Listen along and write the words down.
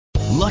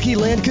Lucky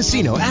Land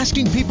Casino,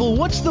 asking people,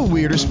 what's the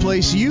weirdest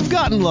place you've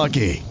gotten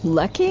lucky?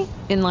 Lucky?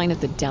 In line at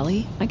the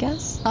deli, I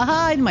guess?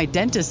 Aha, in my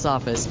dentist's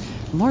office.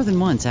 More than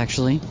once,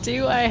 actually.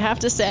 Do I have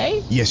to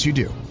say? Yes, you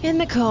do. In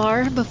the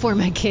car before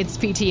my kids'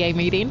 PTA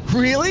meeting.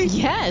 Really?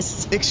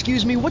 Yes.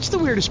 Excuse me, what's the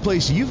weirdest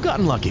place you've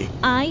gotten lucky?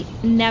 I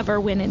never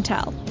win and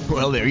tell.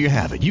 Well, there you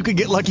have it. You can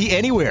get lucky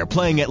anywhere,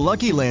 playing at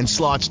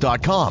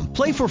LuckyLandSlots.com.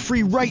 Play for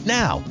free right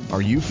now.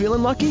 Are you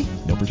feeling lucky?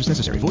 No purchase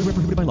necessary. Void where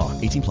prohibited by law.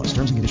 18 plus.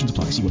 Terms and conditions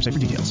apply. See website for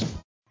details.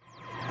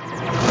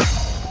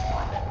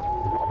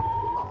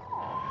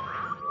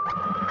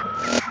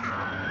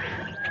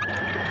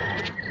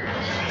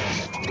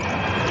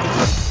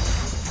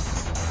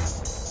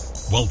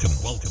 Welcome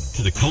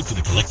to the Cult of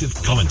the Collective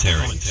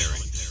Commentary,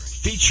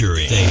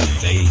 featuring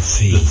Dave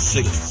A.C., the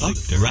Sixth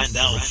Doctor,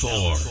 Randall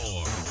Thor.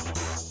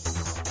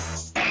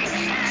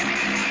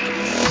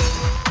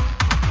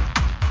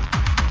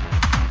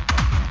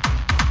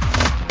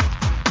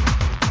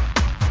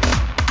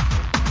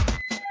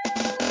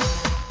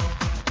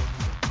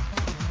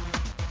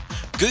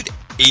 Good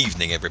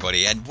evening,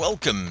 everybody, and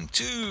welcome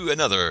to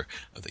another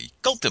of the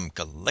Cultum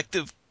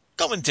Collective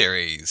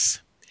Commentaries.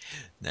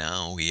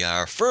 Now we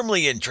are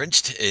firmly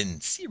entrenched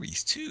in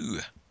Series 2.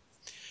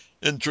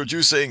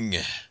 Introducing,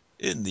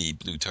 in the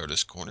blue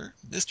TARDIS corner,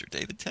 Mr.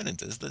 David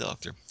Tennant as the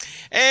Doctor.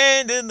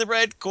 And in the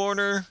red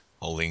corner,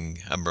 holding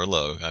a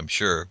Merlot, I'm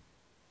sure,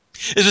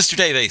 is Mr.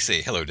 Dave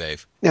A.C. Hello,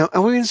 Dave. Now,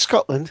 are we in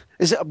Scotland?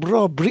 Is it a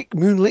bra brick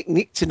moonlight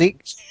nick to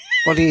nick?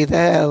 Body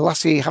there,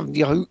 lassie, having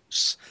your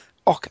hoops,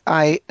 och,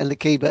 I, and the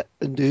caber,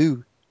 and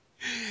do.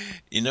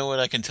 You know what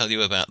I can tell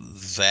you about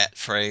that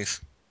phrase?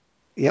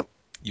 Yep.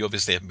 You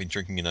obviously haven't been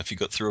drinking enough. You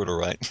got through it all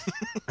right.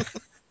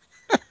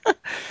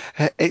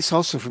 It's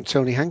also from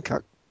Tony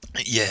Hancock.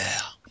 Yeah.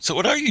 So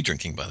what are you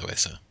drinking, by the way,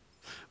 sir?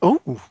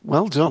 Oh,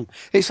 well done.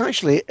 It's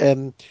actually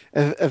a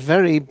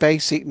very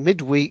basic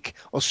midweek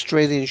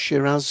Australian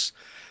Shiraz.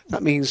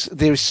 That means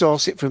they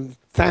source it from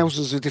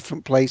thousands of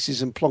different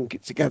places and plonk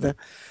it together.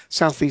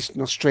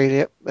 Southeastern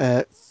Australia,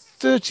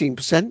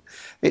 13%.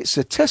 It's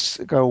a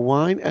Tesco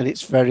wine, and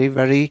it's very,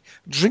 very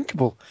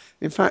drinkable.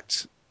 In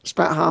fact, it's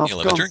about half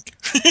You'll gone. have a drink.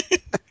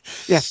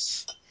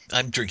 Yes.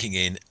 I'm drinking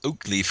an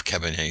oak leaf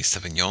Cabernet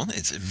Sauvignon.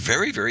 It's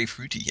very, very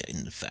fruity,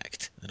 in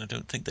fact. And I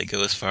don't think they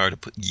go as far to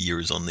put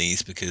years on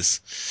these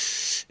because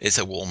it's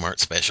a Walmart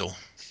special.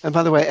 And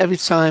by the way, every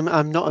time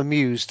I'm not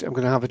amused, I'm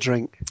going to have a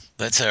drink.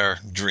 That's our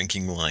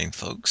drinking line,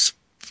 folks.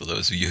 For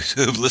those of you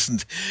who have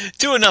listened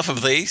to enough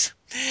of these.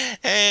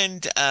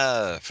 And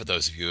for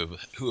those of you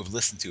who have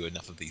listened to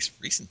enough of these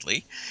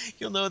recently,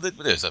 you'll know that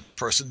there's a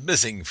person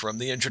missing from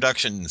the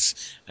introductions.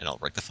 And I'll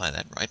rectify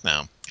that right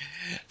now.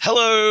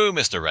 Hello,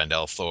 Mr.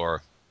 Randall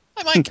Thor.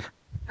 Hi, Mike.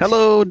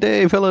 Hello,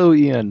 Dave. Hello,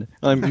 Ian.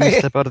 I'm going to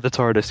step out of the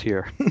TARDIS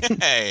here.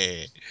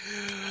 Hey.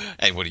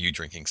 And what are you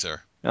drinking, sir?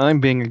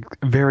 I'm being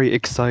very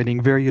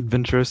exciting, very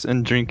adventurous,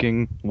 and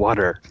drinking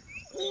water.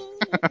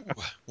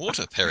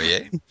 Water,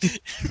 Perrier.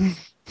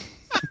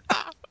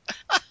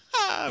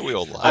 We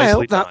all I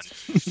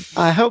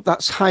lie. hope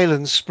that's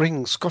Highland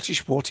Spring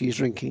Scottish water you're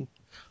drinking.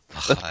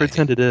 Let's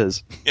pretend it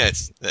is.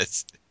 Yes,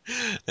 that's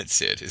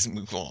it. Let's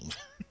move on.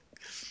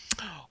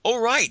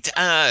 All right.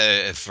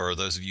 For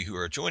those of you who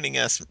are joining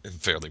us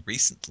fairly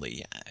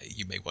recently,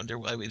 you may wonder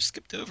why we've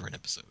skipped over an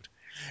episode.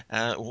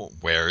 Well,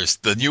 where's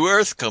the New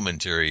Earth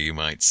commentary, you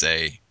might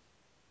say?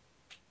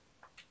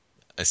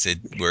 I said,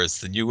 where's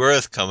the New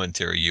Earth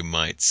commentary, you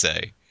might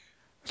say?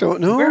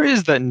 Don't know. Where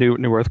is that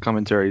New Earth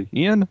commentary,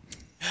 Ian?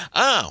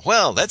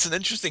 Well, that's an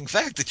interesting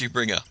fact that you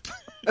bring up.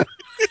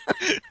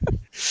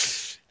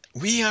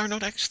 We are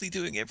not actually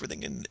doing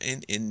everything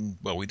in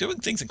we're doing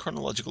things in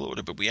chronological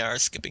order, but we are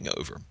skipping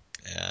over.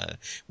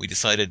 We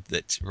decided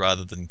that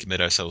rather than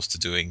commit ourselves to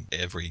doing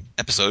every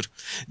episode,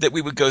 that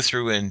we would go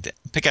through and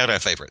pick out our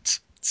favorites.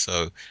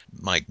 So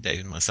Mike, Dave,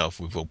 and myself,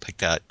 we've all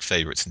picked out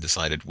favorites and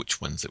decided which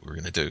ones that we're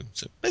going to do.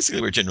 So basically,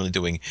 we're generally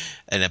doing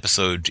an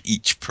episode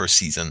each per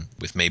season,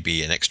 with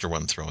maybe an extra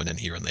one thrown in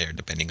here and there,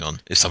 depending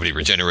on if somebody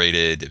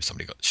regenerated, if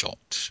somebody got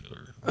shot,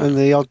 and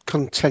the odd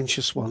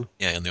contentious one.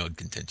 Yeah, and the odd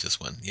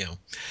contentious one. Yeah.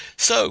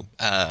 So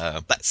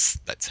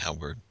that's how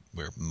we're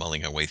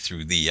mulling our way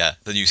through the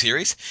new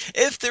series.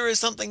 If there is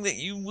something that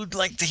you would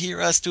like to hear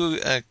us do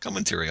a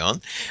commentary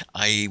on,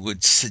 I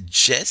would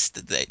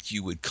suggest that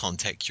you would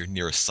contact your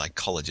nearest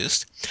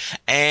psychologist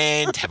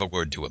and have a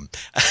word to him.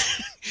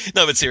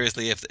 No, but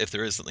seriously, if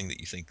there is something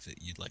that you think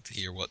that you'd like to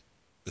hear what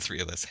the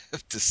three of us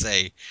have to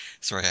say,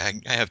 sorry,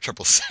 I have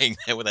trouble saying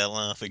that without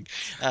laughing,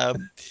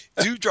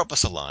 do drop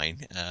us a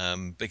line,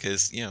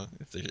 because,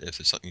 if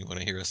there's something you want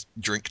to hear us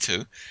drink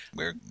to,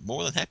 we're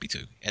more than happy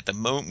to. At the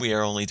moment, we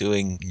are only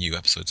doing new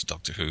episodes of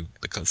Doctor Who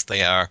because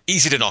they are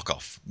easy to knock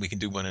off. We can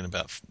do one in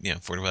about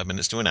 45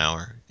 minutes to an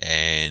hour,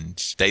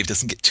 and Dave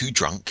doesn't get too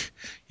drunk.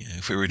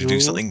 If we were to do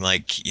something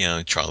like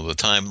Trial of the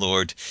Time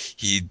Lord,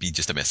 he'd be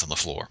just a mess on the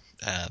floor.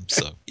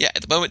 So yeah,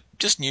 at the moment,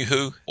 just New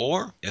Who,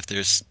 or if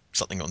there's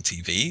something on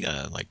TV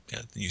like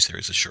the new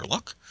series of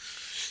Sherlock.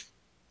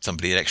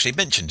 Somebody had actually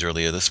mentioned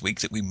earlier this week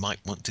that we might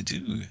want to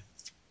do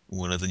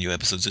one of the new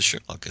episodes of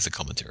Sherlock as a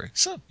commentary.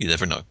 So you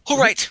never know. All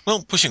right,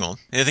 well, pushing on.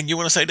 Anything you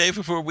want to say, Dave,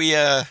 before we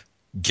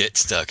get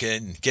stuck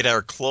in, get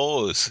our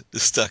claws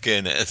stuck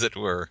in, as it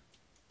were?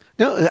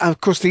 No, of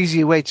course, the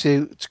easier way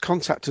to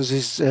contact us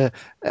is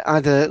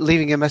either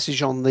leaving a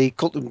message on the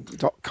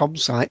cultdom.com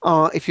site,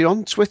 or if you're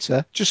on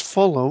Twitter, just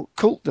follow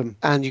Cultdom,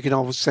 and you can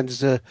always send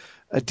us a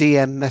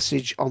DM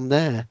message on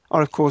there.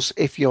 Or, of course,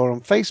 if you're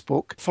on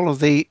Facebook, follow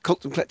the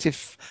Cultdom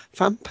Collective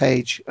fan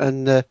page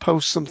and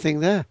post something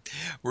there.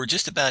 We're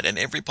just about in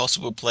every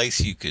possible place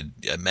you could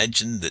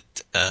imagine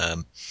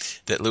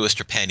that Louis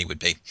Trapani would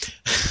be.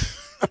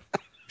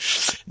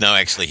 No,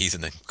 actually, he's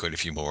in quite a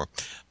few more,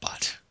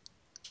 but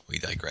we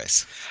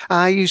digress.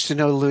 I used to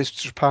know Louis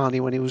Trapani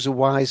when he was a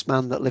wise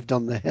man that lived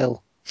on the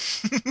hill.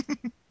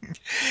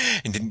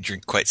 And didn't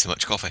drink quite so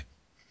much coffee.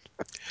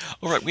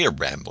 All right, we are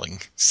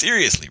rambling.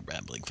 Seriously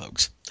rambling,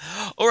 folks.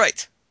 All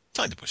right,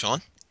 time to push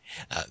on.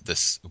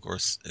 This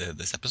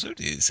episode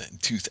is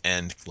Tooth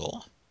and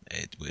Claw.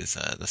 It was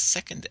the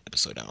second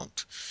episode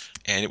out,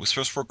 and it was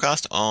first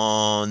broadcast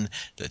on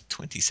the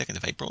 22nd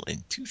of April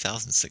in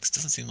 2006.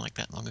 Doesn't seem like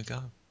that long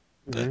ago,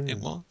 but it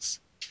was.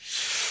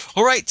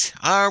 All right,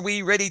 are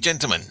we ready,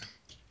 gentlemen?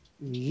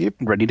 Yep.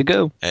 Ready to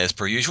go. As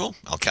per usual,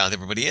 I'll count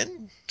everybody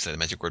in, say the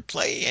magic word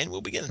play, and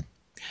we'll begin.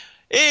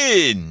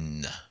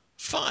 In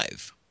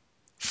 5,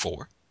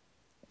 4,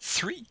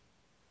 3,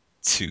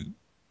 2,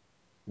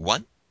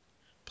 1,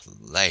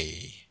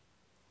 play.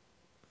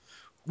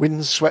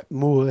 Windswept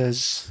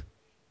moors.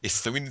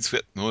 It's the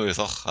windswept moors,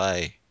 oh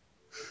hi.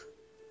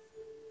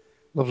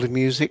 Lovely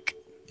music.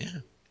 Yeah.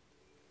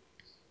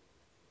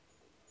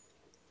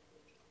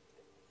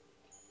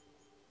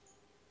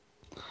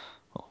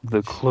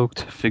 The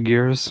cloaked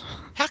figures.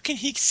 How can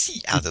he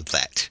see out of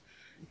that?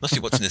 Must be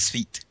watching his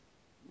feet.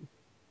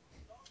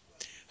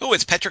 Oh,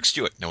 it's Patrick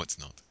Stewart. No, it's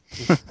not.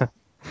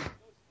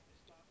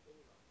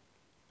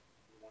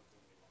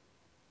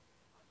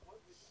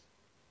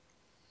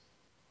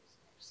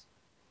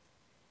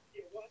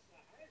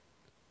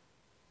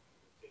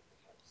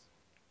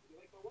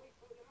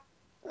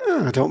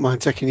 Oh, I don't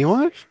mind taking your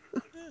wife.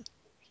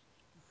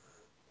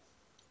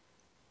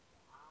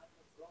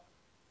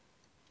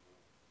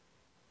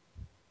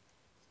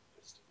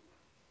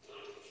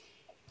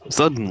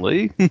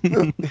 Suddenly.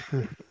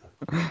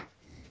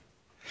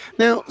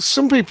 Now,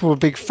 some people were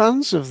big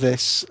fans of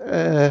this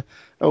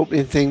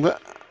opening thing,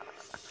 but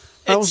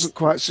I wasn't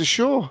quite so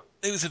sure.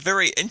 It was a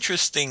very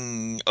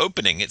interesting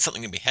opening. It's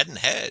something that we hadn't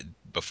had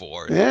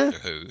before in Yeah. Doctor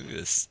Who.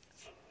 This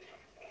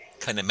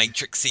kind of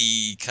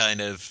matrixy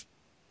kind of...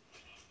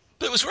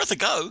 But it was worth a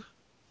go.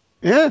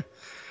 Yeah.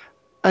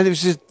 And there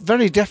was a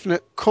very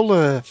definite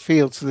colour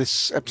feel to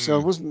this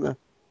episode, wasn't there?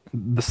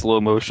 The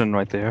slow motion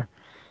right there.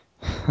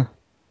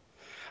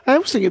 I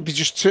always think it'd be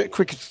just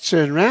quicker to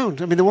turn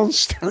around. I mean, the one's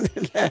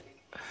standing there.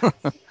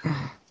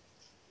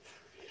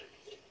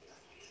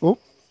 Oh,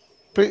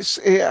 but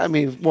I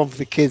mean, one for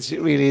the kids,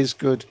 it really is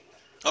good.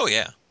 Oh,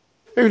 yeah.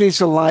 Who needs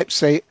a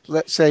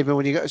lightsaber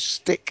when you got a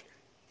stick?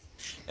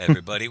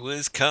 Everybody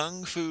was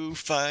kung fu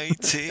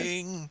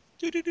fighting.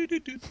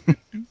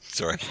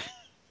 Sorry.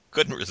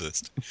 Couldn't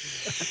resist.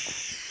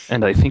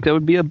 And I think that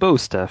would be a bow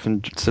staff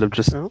instead of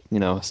just,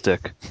 a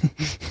stick.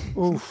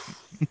 Oof.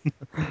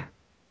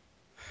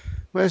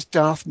 Where's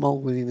Darth Maul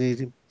when you need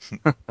him?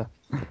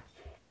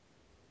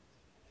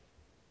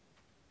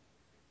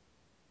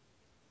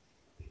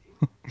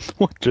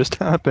 What just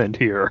happened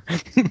here?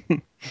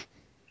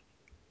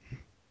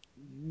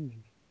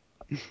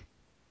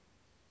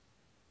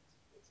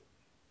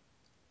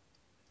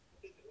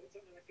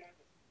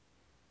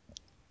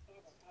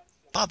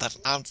 Father,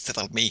 answer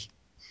me.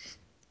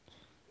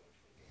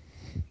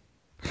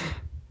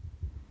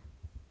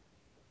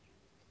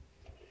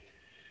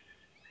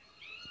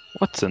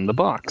 What's in the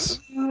box?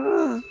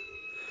 I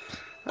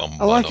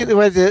like it the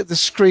way the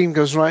scream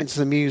goes right into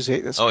the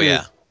music. That's good.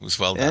 Yeah. It was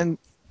well done. And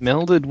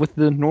melded with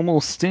the normal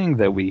sting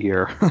that we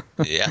hear.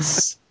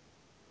 Yes.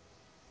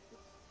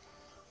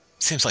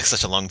 Seems like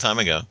such a long time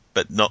ago,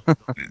 but not.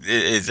 It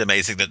is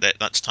amazing that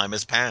much time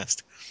has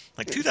passed.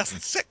 Like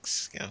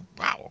 2006. Yeah.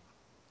 Wow.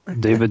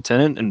 David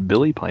Tennant and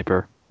Billy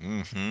Piper.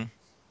 Mm-hmm.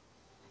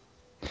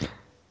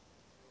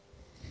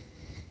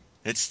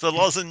 It's the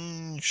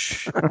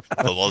lozenge.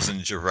 The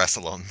lozenge of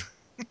Rassilon.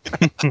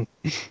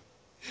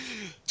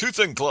 Tooth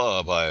and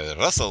Claw by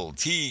Russell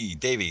T.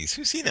 Davies.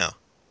 Who's he now?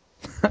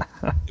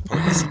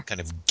 Probably some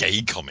kind of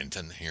gay comment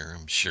in here,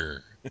 I'm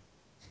sure.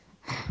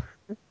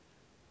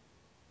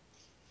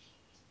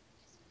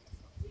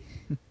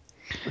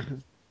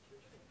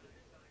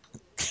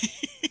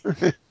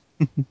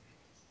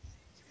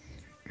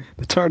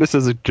 The TARDIS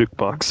is a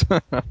jukebox.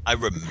 I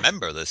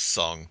remember this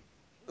song.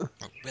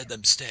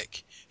 Rhythm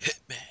stick. Hit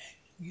me.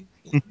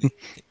 Hit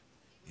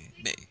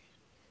me.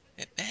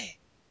 Hit me.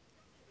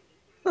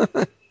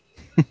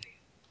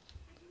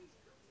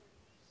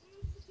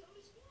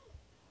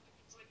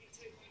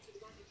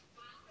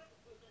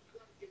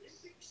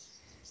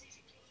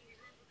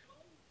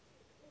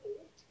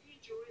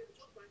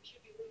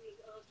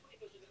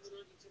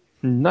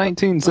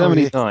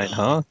 $19.79,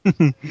 huh?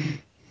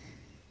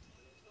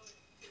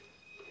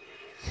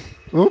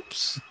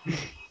 Oops.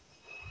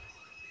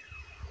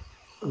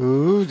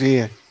 Oh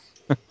dear.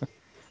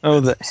 Oh,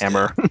 the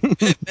hammer.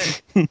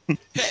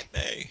 Hit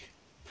me.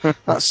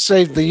 That's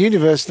saved the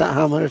universe, that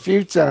hammer, a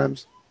few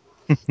times.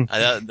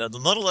 Not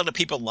a lot of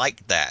people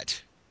like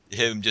that.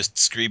 Him just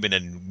screaming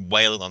and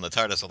wailing on the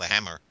TARDIS with a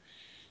hammer.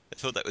 I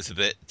thought that was a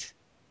bit.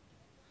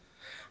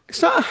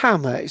 It's not a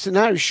hammer, it's an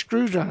Irish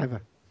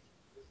screwdriver.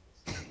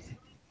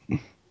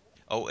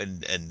 Oh,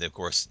 and of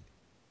course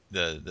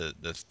the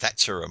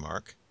Thatcher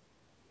remark.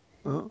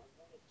 Oh.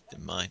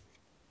 Didn't mind.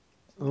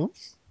 Oh.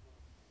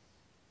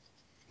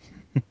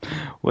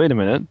 Wait a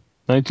minute.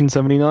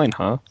 1979,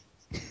 huh?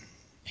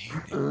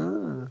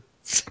 Ah.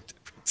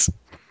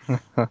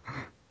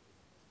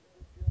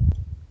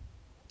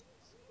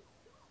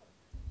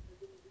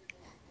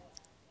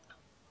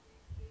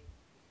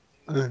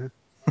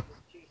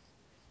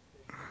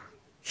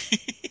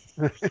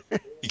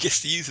 He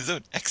gets to use his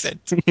own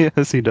accent.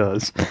 Yes, he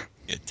does.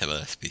 Yeah, tell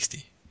us,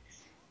 beastie.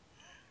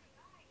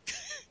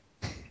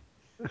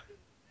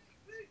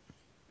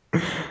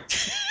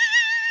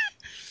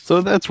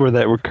 So that's where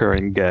that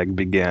recurring gag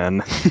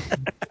began.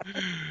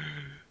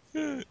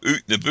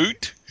 Oot the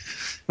boot.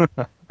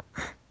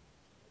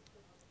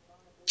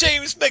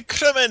 James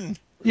McCrimmon.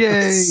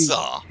 Yay!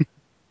 Saw.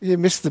 You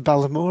missed the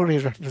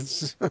Balamory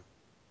reference.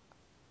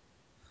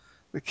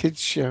 The kids'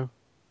 show.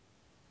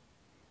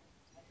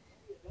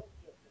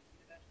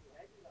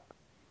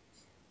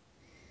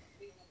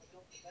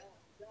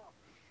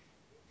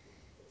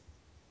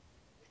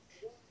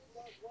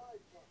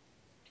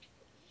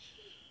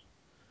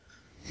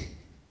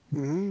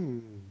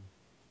 Mm.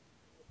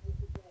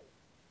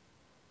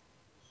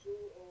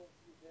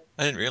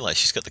 I didn't realize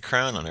she's got the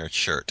crown on her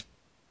shirt.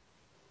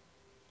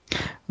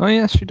 Oh,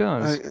 yes, she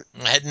does.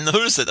 I hadn't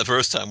noticed it the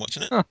first time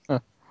watching it.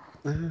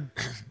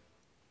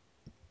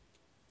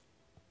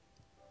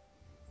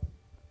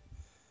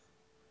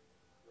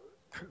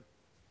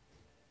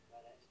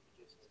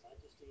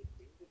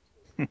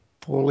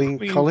 Pauline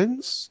Queen.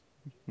 Collins.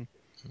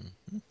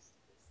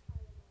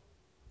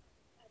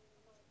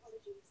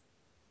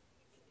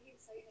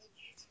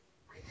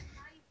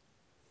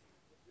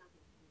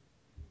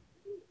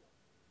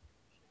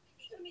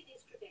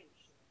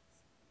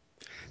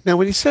 Now,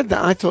 when he said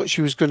that, I thought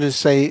she was going to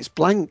say it's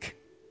blank.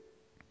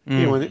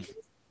 You know, when it,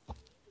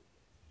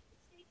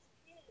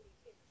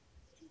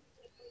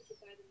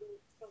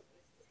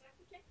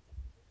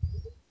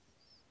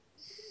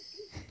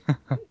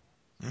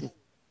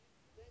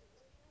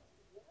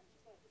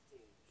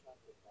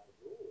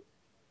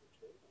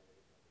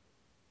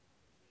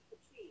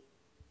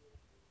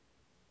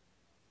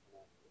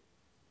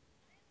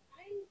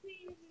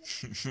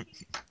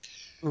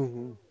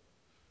 Mhm.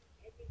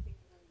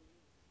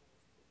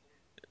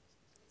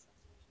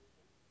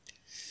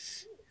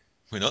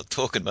 We're not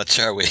talking much,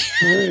 are we?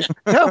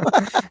 No.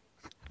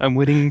 I'm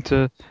waiting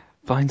to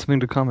find something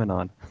to comment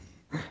on.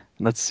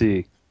 Let's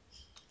see.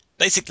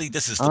 Basically,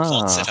 this is the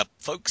plot setup,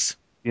 folks.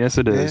 Yes,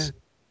 it Yeah. is.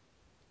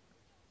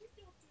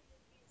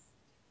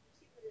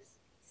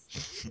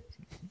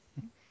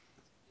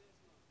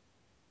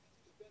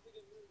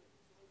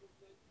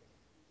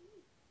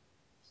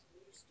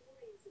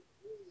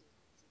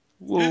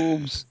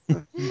 Wolves.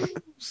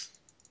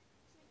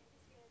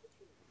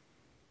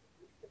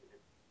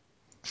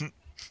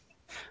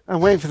 I'm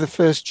waiting for the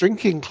first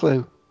drinking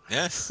clue.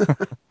 Yes.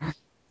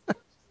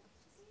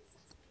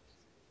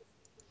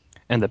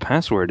 And the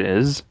password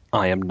is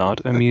I am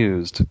not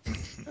amused.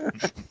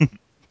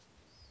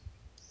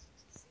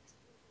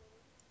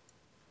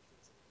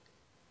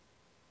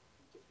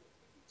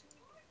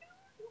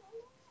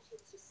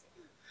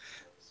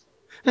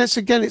 And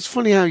it's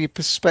funny how your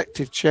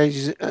perspective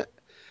changes.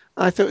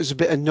 I thought it was a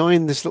bit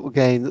annoying, this little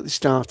game that they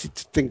started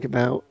to think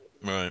about.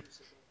 Right.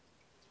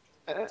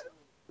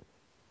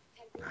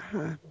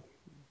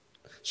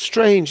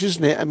 Strange,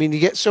 isn't it? I mean, you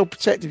get so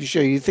protective of your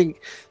show, you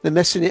think they're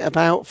messing it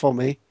about for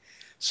me.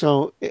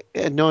 So it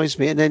annoys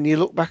me. And then you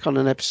look back on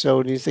an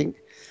episode and you think,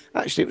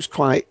 actually, it was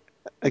quite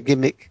a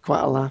gimmick,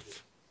 quite a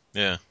laugh.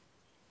 Yeah.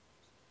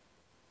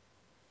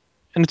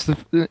 And it's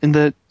in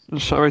the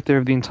shot right there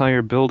of the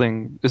entire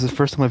building is the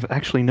first time I've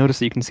actually noticed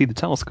that you can see the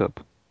telescope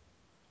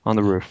on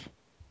the roof.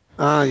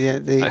 Ah, yeah.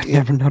 I've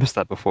never noticed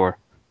that before.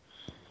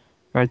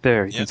 Right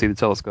there, you can see the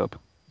telescope.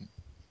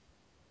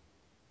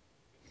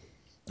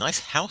 Nice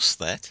house,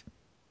 that.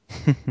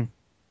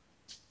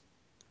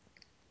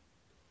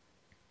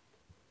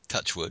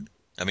 Touch wood.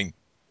 I mean,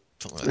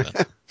 something like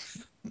that.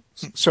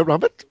 So,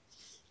 Robert?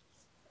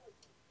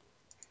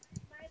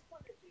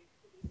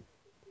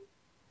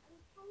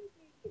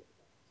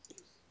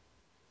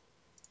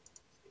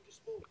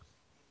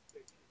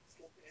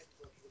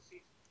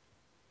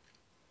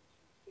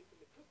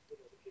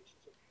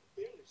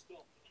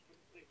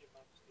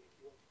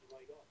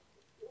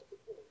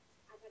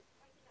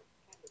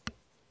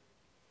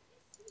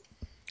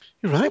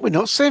 You're right, we're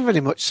not saying very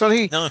much.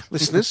 Sorry, No.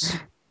 listeners.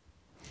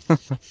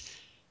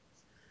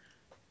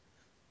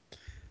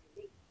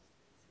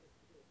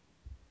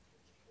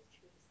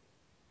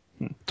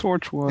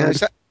 Torchwood.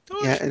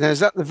 Now, is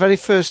that the very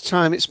first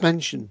time it's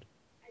mentioned?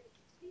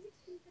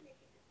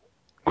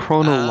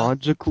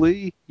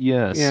 Chronologically,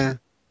 yes. Yeah.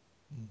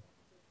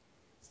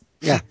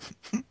 Yeah.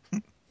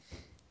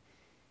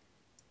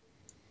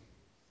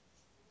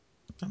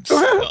 I'm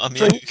so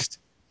amused.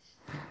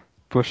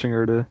 Pushing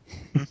her to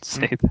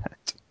say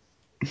that.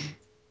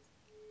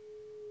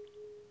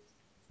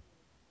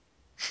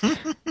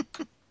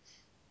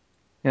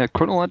 Yeah,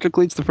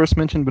 chronologically it's the first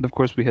mention, but of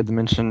course we had to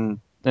mention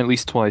at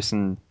least twice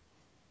in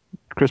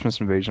Christmas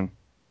Invasion.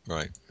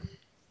 Right.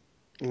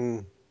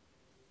 Mm.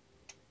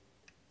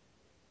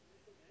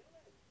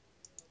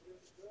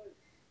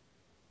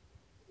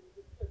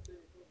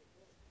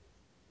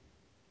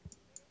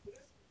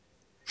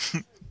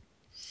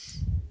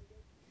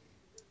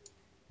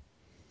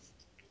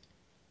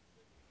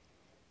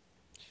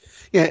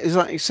 Yeah, it's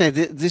like you said,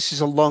 this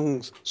is a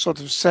long sort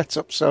of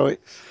setup, so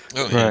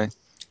Oh yeah. Right.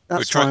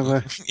 that's why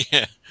we're.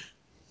 Yeah.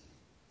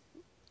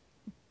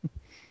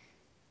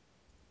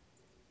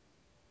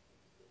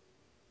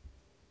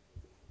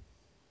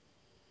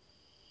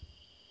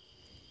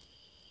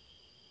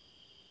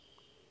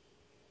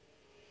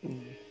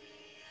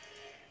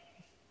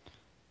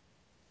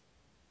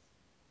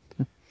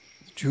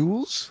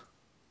 Jules?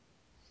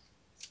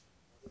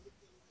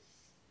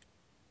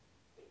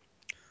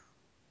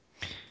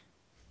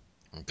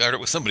 Guard it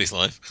with somebody's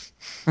life.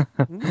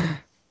 Mm.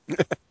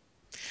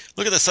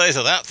 Look at the size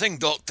of that thing,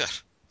 Doctor.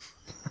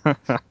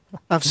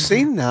 I've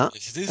seen that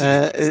Yes,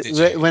 it is.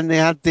 Did you? when they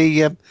had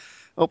the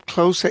up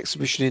close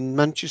exhibition in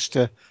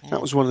Manchester.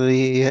 That was one of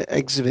the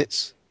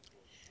exhibits.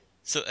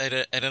 So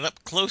at an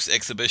up close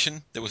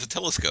exhibition, there was a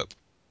telescope.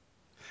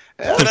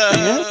 Yeah,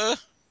 Ta-da!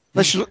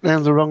 unless you look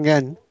down the wrong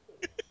end.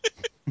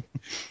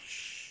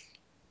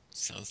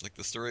 Sounds like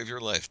the story of your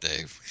life,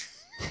 Dave.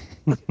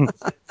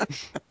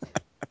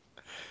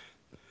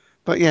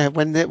 But yeah,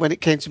 when it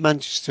came to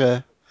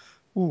Manchester,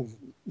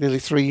 nearly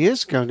 3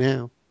 years ago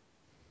now.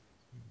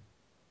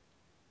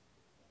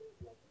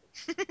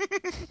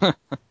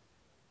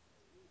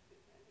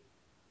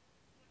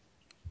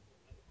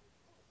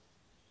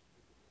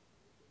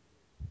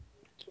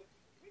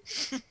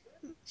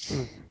 Mm.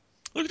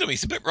 Look at him.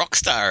 He's a bit rock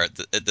star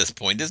at this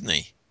point, isn't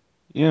he?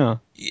 Yeah.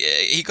 Yeah,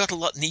 he got a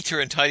lot neater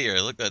and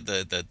tidier. Look at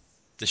the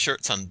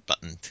shirt's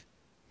unbuttoned.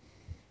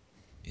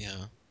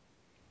 Yeah.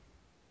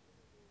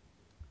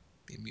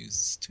 Be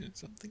amused to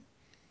something.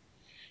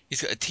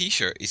 He's got a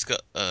T-shirt. He's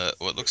got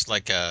what looks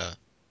like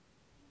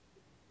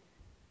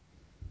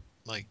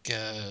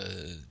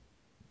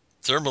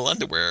thermal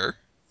underwear.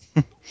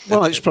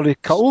 Well, it's probably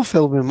Cole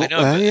filming I up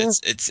know, there. but Yeah,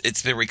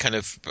 it's very kind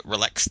of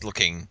relaxed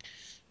looking.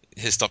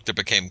 His Doctor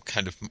became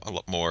kind of a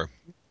lot more,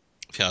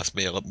 if you ask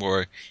me, a lot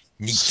more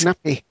neat.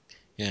 snappy.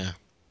 Yeah.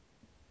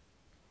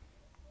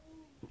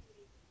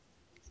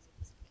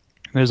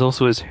 There's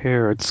also his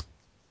hair. It's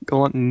a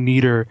lot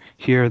neater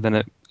here than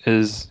it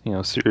is,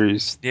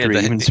 series Yeah, 3,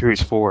 even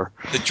series 4.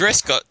 The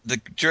dress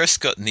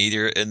got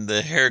neater and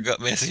the hair got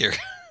messier.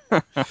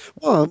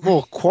 Well,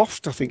 more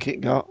coiffed, I think it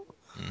got.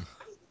 Hmm.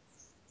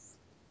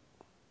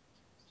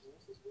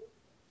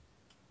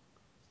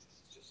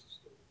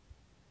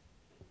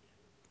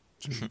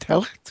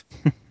 Intellect.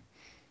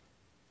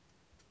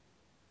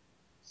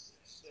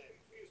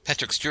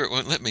 Patrick Stewart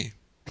won't let me.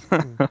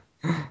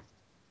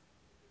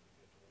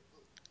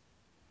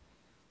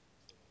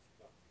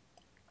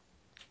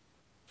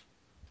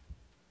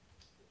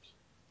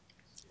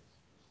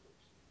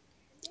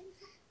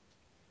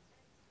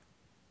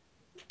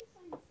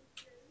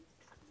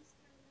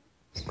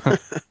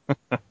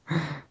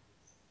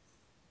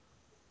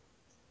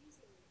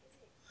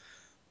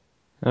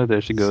 Oh,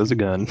 there she goes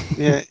again.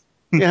 Yeah,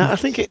 yeah. I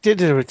think it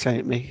did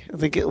irritate me. I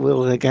think it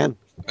will again.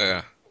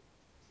 Yeah,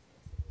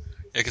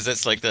 because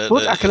that's like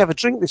But I can have a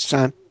drink this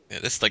time.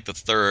 that's like the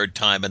third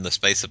time in the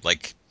space of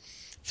like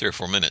 3 or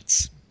 4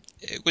 minutes.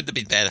 It wouldn't have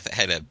been bad if it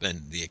had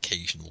been the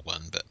occasional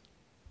one, but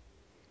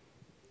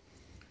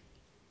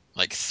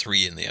like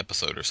 3 in the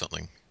episode or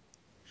something.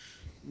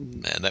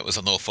 Man, that was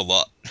an awful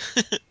lot.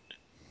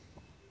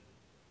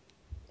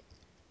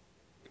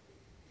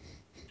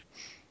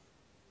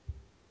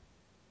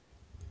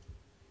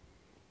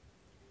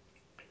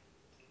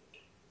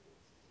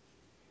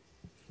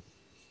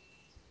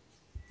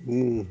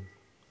 Mm.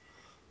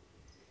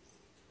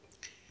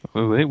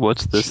 Oh, wait,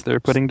 what's this they're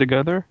putting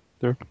together?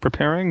 They're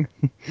preparing?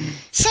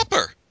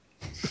 Supper.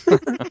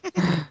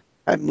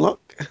 Hemlock.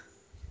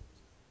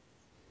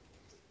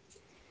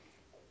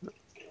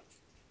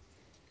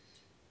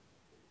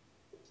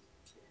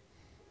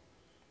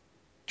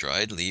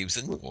 Dried leaves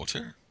and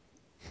water.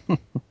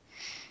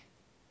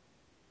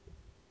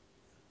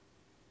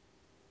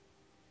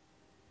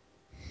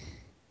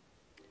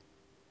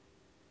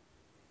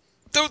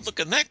 Don't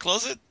look in that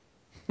closet.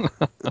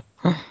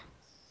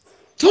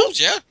 Told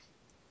ya.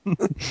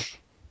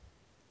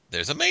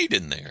 There's a maid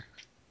in there.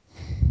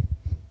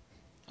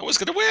 I was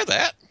going to wear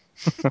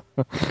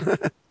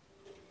that.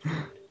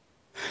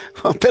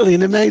 Oh, Billy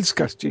in a maid's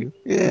costume.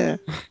 Yeah.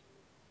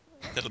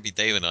 That'll be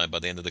Dave and I by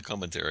the end of the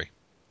commentary.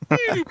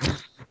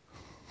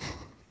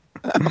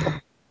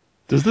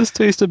 Does this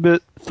taste a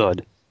bit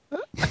thud?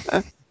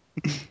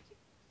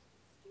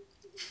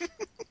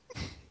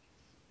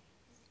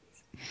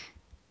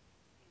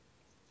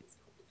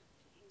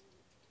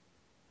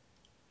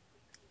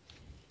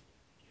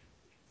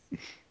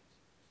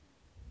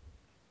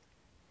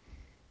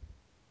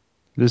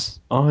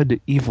 This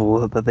odd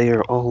evil that they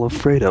are all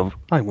afraid of.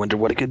 I wonder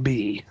what it could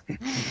be.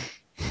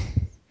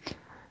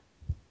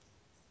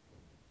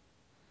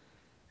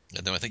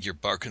 No, I think you're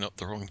barking up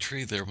the wrong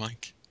tree there,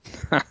 Mike.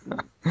 I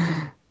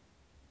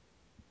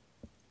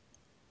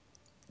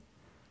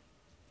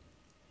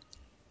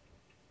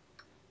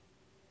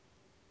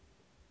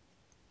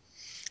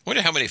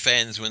wonder how many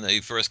fans, when they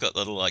first got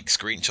little like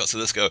screenshots of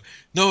this, go,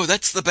 "No,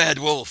 that's the bad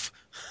wolf.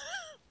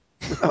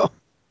 Oh,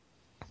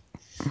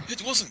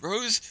 It wasn't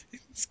Rose.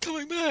 It's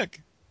coming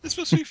back. It's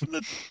supposed to be from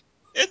the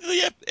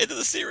end of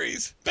the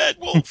series. Bad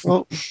wolf."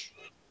 well,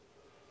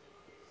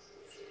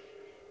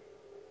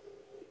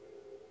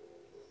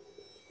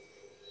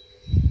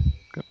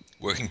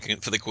 Working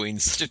for the Queen,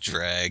 such a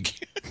drag.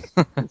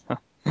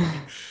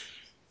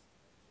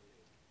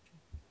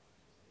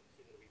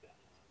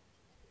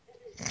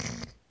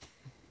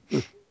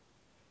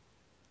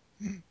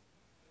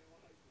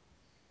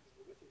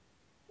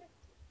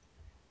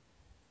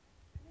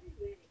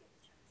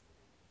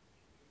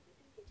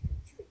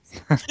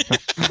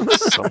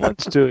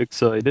 Someone's too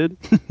excited.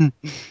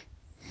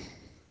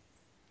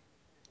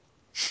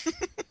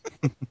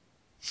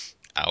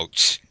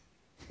 Ouch.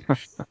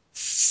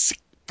 Sick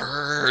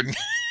burn.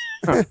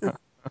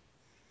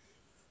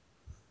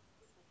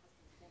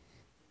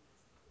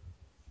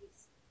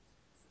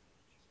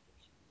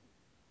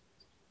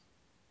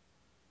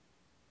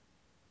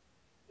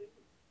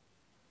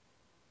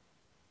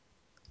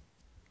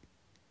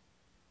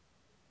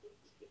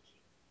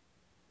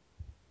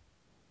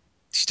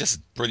 She does a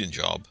brilliant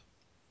job.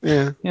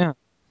 yeah. Yeah.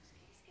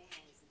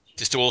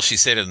 Just all she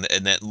said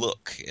in that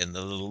look, and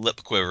the little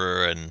lip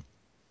quiver, and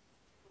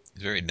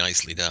very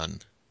nicely done.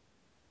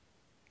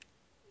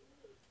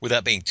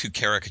 Without being too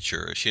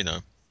caricaturish, you know.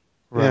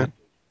 Yeah. Right.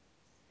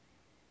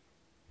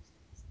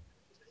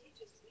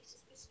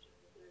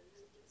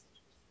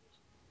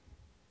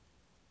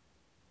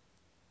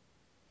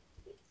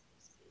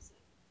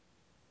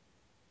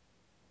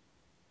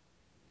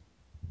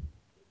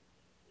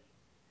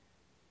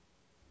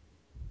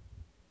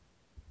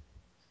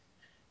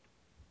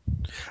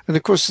 And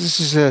of course, this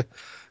is a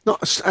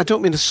not. I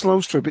don't mean a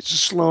slow strip. It's a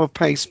slower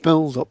pace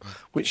build up,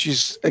 which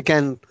is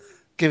again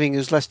giving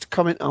us less to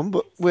comment on.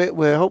 But we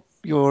hope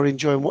you're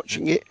enjoying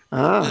watching it.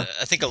 Ah,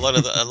 I think a lot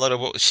of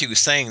what she was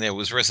saying there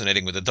was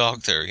resonating with the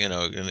Doctor, you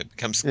know, and it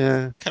becomes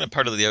yeah. kind of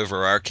part of the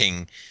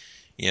overarching,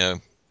 you know,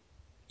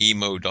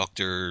 emo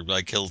Doctor,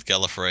 I killed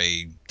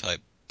Gallifrey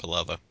type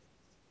palaver.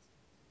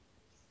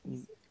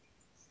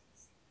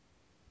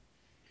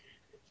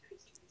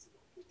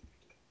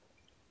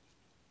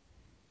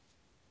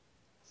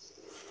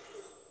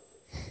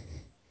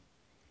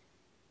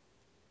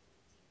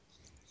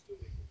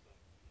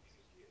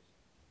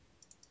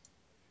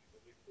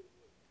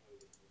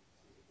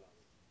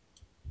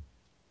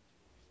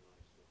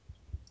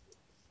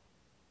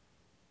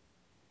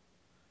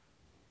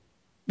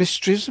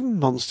 Mysteries and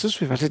monsters.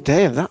 We've had a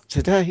day of that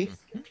today.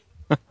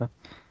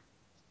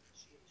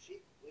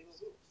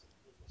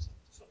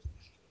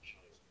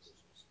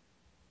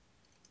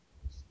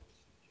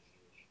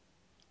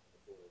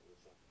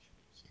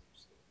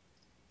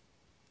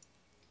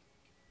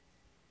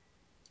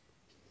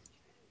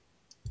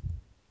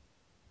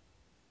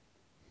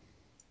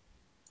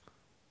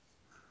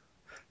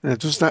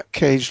 Does that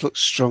cage look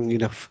strong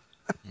enough?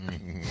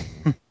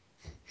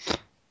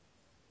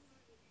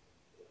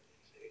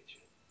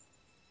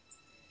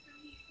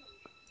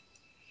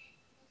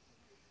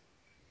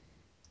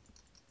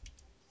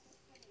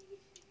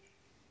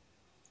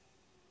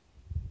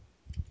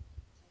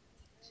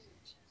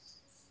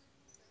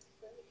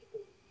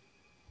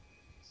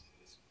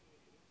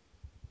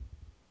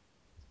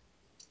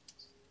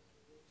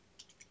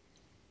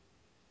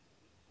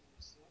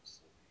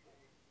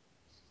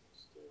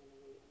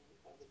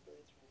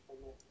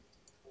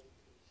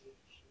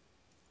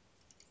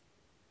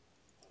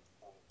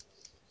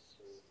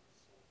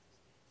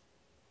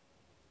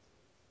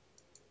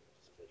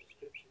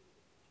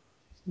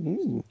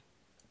 Mm.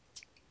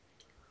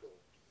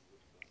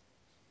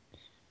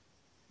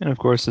 And of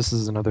course, this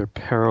is another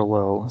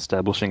parallel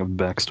establishing of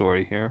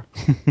backstory here.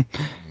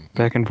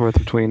 Back and forth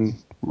between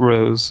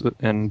Rose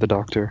and the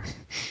Doctor.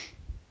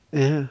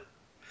 Yeah.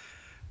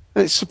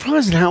 It's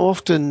surprising how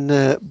often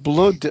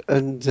blood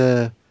and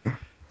you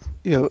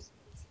know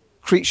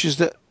creatures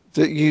that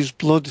use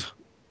blood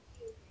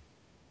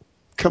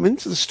come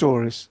into the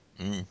stories.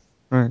 Mm.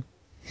 Right.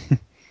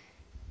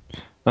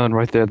 And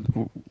right there,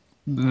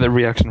 the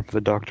reaction for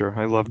the Doctor.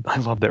 I love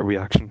that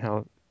reaction.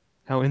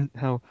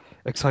 How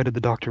excited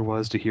the Doctor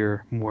was to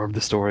hear more of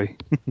the story.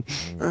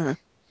 Uh,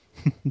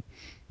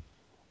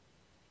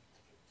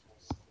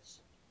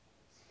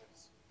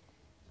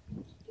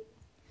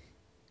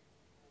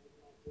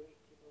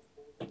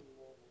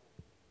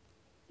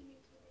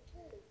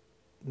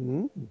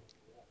 mm.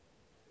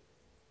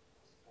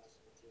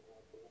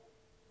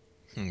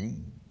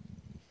 Mm.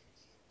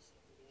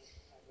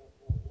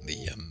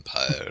 The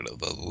Empire of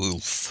the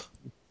Wolf.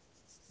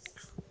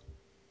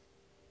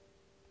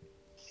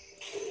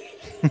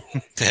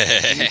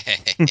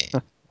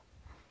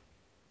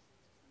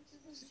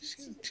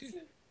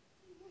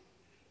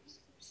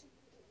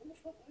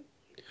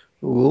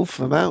 Wolf,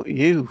 about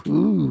you.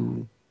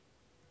 Ooh.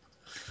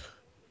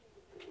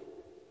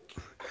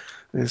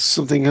 There's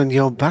something on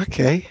your back,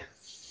 eh?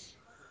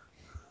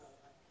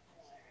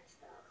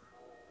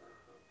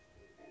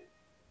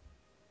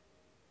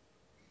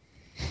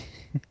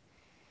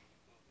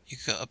 You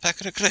got a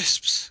packet of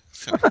crisps.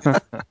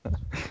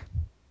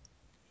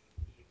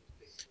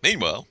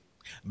 Meanwhile,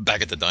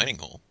 back at the dining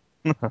hall.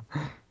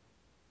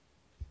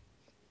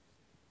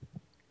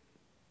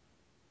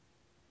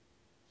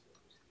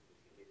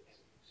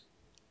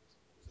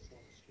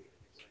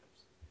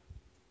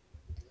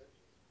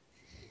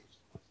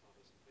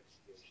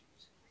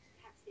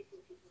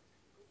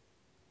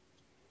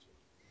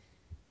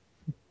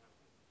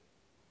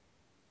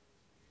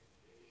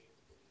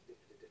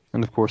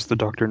 And of course, the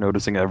doctor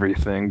noticing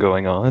everything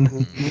going on.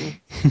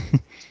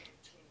 Mhm.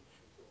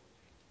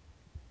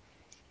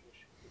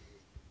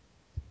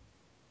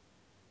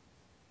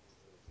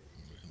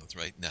 That's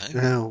right now.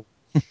 Now,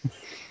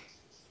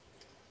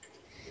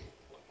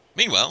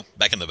 Meanwhile,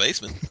 back in the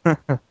basement.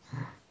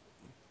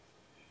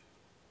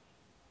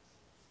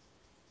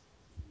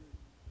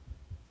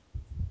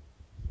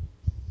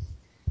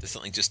 There's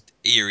something just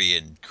eerie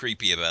and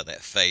creepy about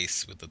that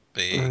face with the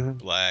big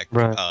black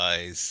Right.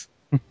 eyes.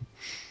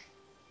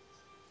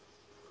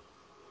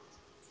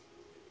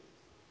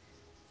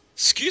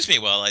 Excuse me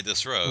while I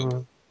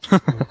disrobe.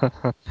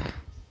 I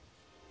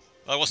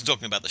wasn't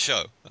talking about the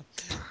show.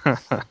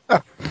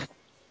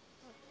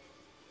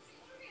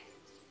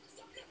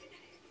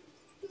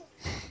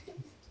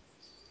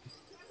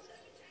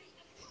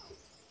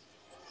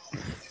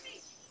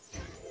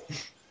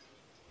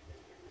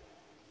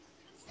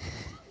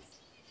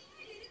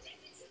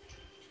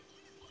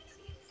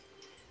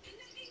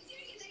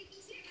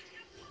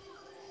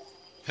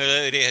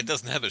 Her idea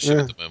doesn't have a ship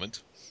at the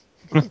moment.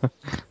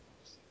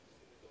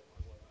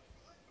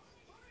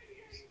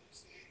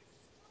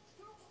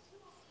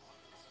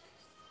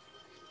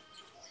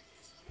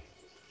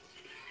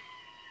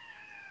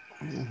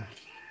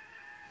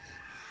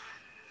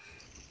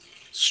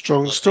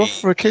 strong Well, stuff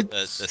for a kid.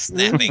 the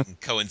snapping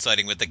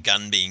coinciding with the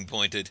gun being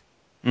pointed.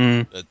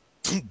 Mm. The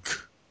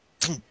tunk,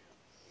 tunk.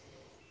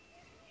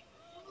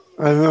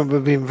 I remember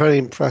being very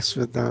impressed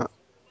with that.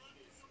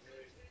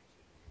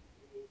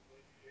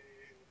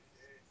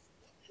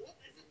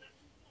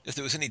 If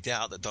there was any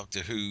doubt that Doctor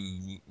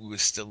Who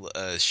was still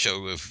a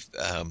show of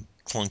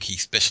clunky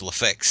special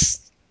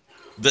effects,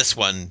 this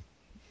one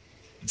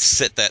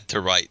set that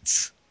to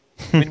rights.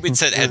 I mean, we'd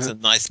said it had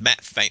some nice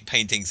matte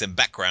paintings and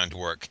background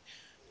work,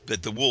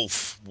 but the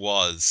wolf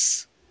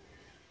was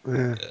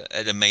Yeah.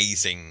 an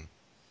amazing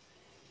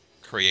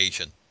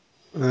creation.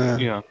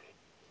 Yeah.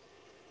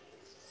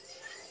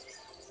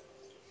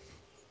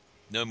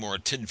 No more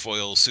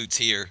tinfoil suits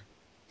here.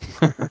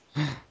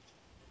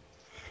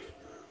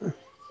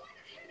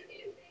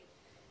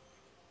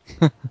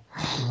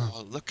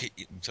 Oh, look at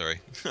you. I'm sorry.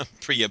 I'm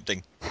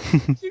preempting.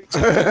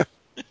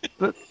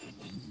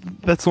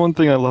 That's one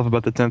thing I love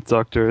about the 10th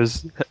Doctor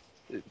is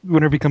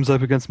whenever he comes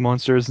up against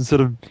monsters,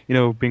 instead of,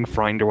 being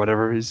frightened or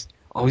whatever, he's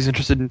always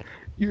interested in,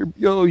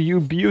 you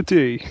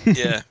beauty.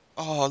 Yeah.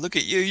 Oh, look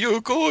at you.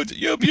 You're good.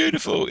 You're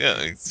beautiful. Yeah,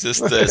 it's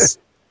just this.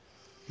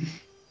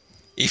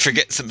 He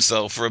forgets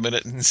himself for a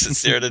minute and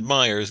sits there and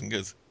admires and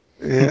goes,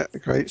 Yeah,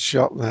 great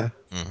shot there.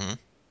 mm-hmm.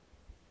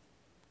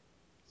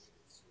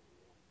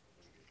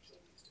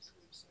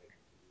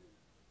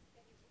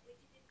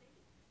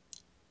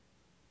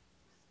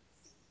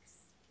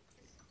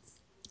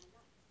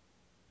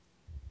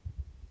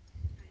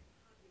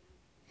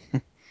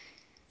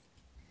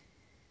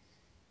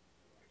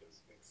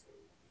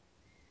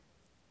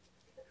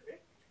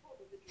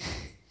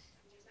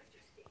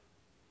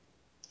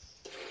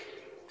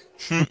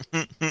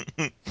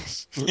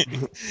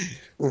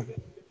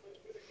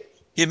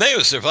 He may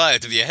have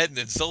survived if you hadn't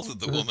insulted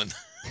the woman.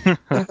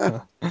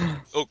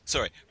 Oh,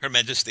 sorry, Her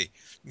Majesty.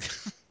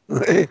 Oh,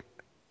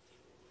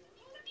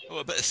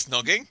 a bit of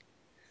snogging.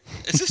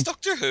 Is this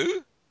Doctor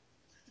Who?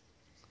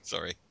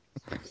 Sorry.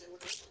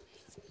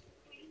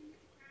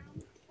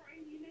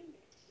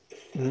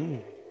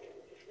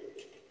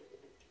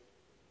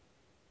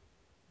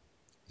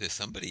 There's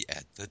somebody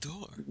at the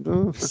door.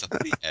 There's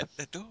somebody at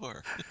the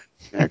door.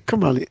 Yeah,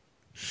 come on.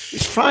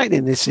 It's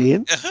frightening, this,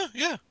 Ian.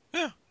 Yeah,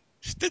 yeah.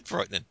 It's dead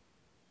frightening.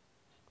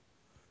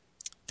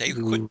 Dave,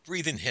 quit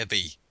breathing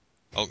heavy.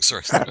 Oh,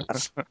 sorry, it's the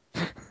wolf.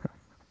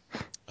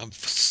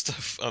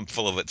 I'm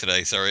full of it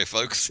today. Sorry,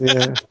 folks.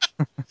 Yeah.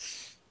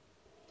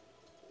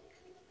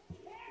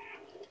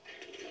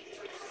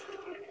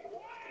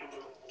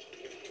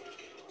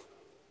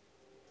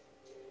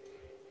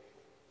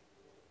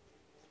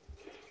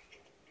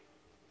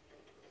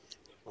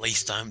 At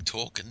least I'm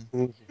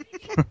talking.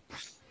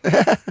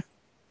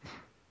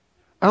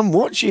 I'm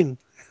watching.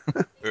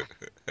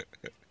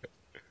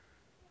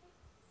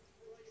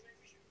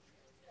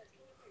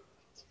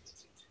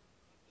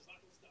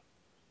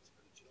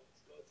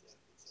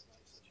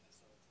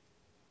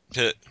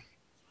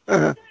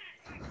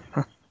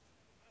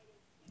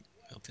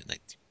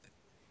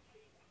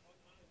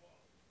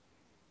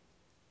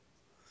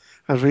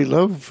 I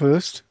reload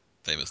first.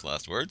 Famous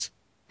last words.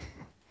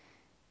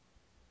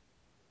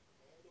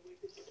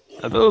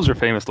 Those are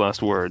famous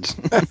last words.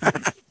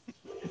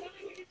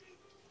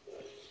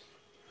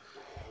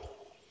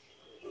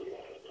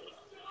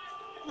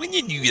 When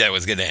you knew that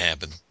was going to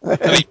happen.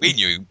 I mean, we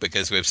knew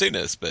because we've seen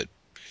this, but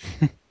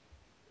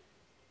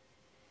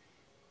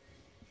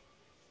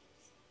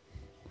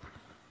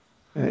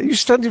You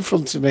stand in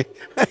front of me.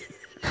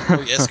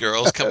 oh yes,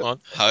 girls, come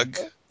on, hug,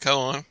 come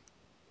on,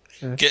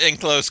 get in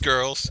close,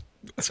 girls.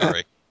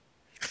 Sorry.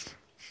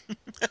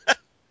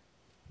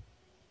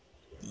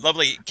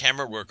 Lovely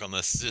camera work on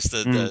this. Just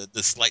the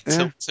slight Yeah.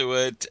 tilt to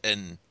it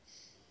and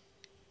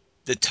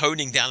the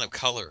toning down of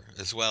color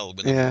as well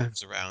when it Yeah.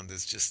 moves around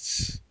is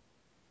just.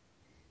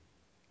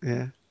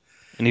 Yeah.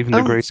 And even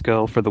the Um,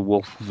 grayscale for the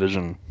wolf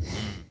vision.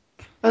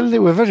 And they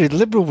were very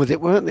liberal with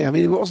it, weren't they? I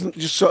mean, it wasn't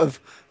just sort of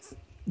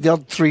the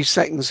odd 3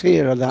 seconds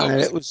here or Oh, there. it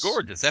was It a was,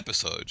 gorgeous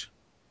episode.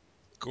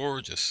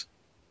 Gorgeous.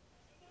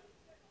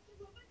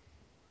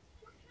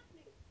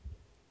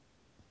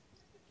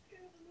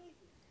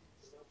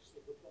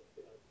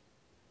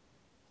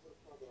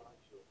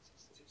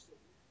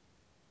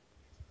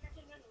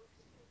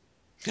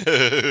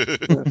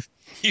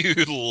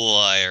 You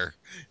liar.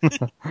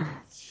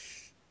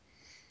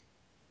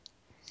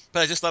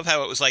 But I just love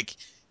how it was like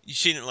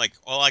she didn't like,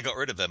 oh, I got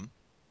rid of him.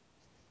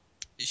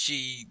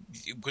 She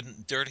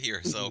wouldn't dirty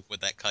herself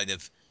with that kind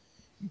of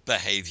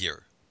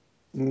behavior.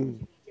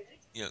 mm,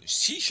 You know,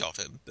 she shot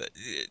him, but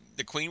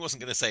the Queen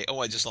wasn't going to say, oh,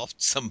 I just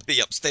lost somebody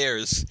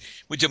upstairs.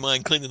 Would you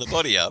mind cleaning the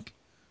body up?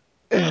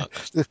 yeah.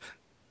 No.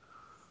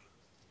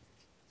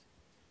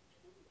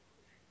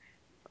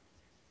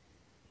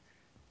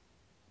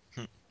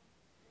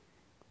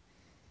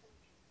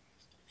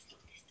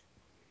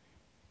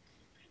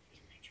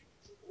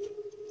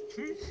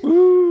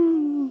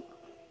 Ooh.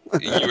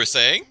 You were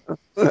saying?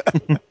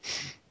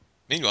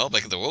 Meanwhile,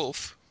 back at the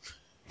wolf.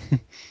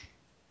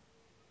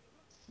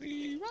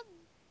 We run.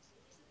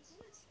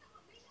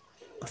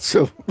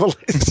 So, well,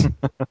 it's,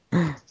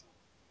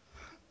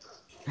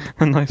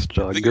 A nice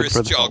jog. Good Vigorous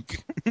for the jog.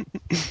 health.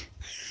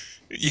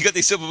 You got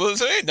these silver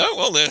bullets? Hey, no,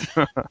 well then.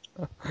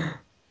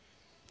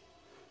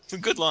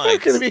 Some good how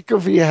can it lines. be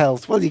good for your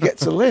health? Well, you get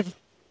to live.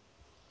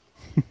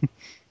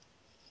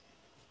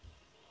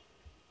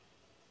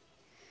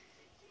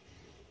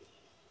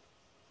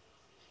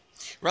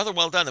 Rather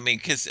well done. I mean,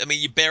 because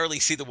you barely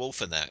see the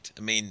wolf in that.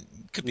 I mean,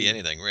 could be Mm.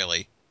 anything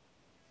really.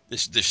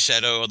 The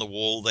shadow on the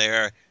wall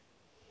there.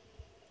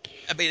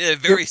 I mean, they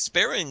Yep. very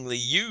sparingly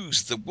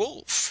use the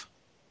wolf.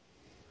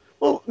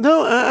 Well,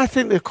 no, I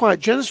think they're quite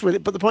generous with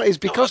it. But the point is,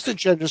 No, I because they're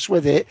generous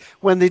with it,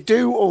 when they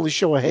do only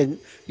show a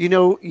hint,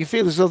 you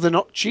feel as though they're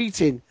not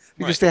cheating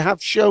because right, they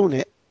have shown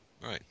it.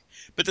 right.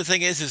 But the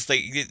thing is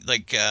they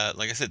like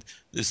I said,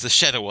 there's the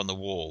shadow on the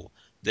wall.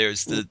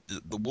 There's Mm.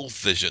 the wolf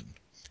vision.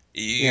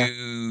 Yeah,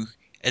 You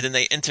and then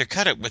they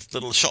intercut it with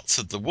little shots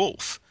of the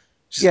wolf.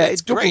 yeah,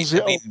 It's it great. doubles I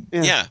it up. mean,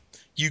 Yeah, yeah,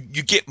 you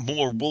get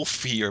more wolf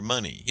for your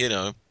money. You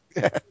know.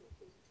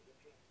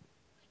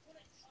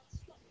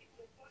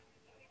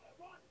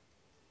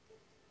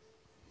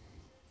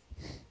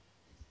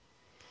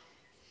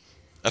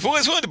 I've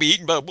always wanted to be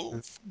eaten by a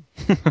wolf.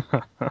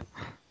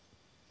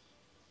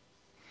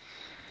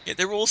 Yeah,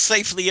 they're all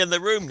safely in the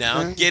room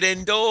now. yeah, Get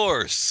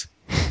indoors.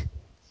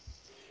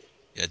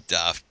 You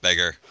daft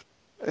beggar.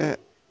 yeah.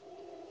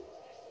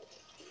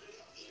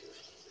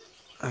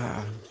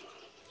 Uh,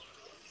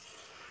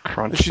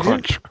 and Crunch, she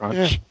didn't. crunch,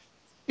 Yeah, crunch.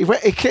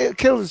 he killed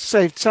to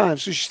save time,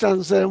 so she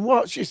stands there and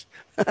watches.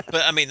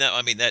 But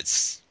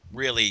that's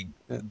really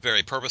Yeah,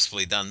 very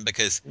purposefully done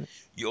because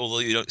although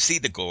you don't see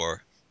the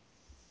gore,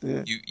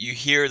 yeah. you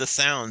hear the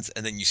sounds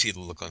and then you see the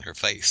look on her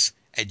face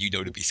and you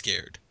know to be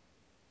scared.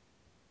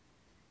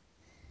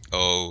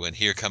 Oh, and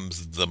here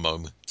comes the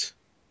moment.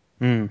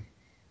 Hmm.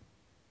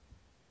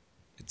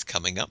 It's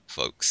coming up,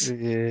 folks.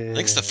 I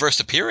think it's the Yeah. first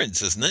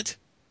appearance, isn't it?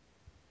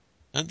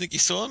 I don't think you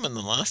saw him in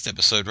the last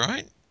episode,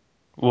 right?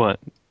 What?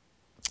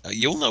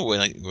 You'll know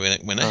when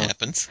it Oh.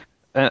 happens.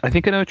 I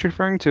think I know what you're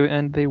referring to,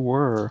 and they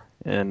were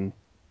in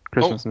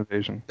Oh, Christmas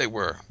Invasion. they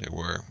were,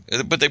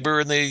 but they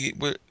were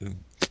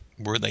in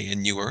were they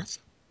in New Earth?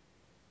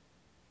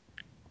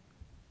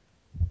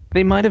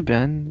 They might have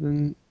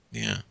been,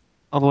 Yeah.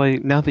 although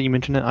now that you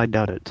mention it, I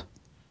doubt it.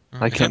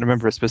 I I can't don't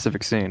remember a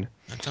specific scene.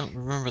 I don't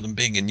remember them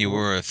being in New Oh,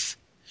 Earth.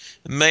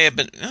 It may have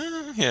been,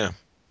 yeah.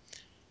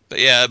 But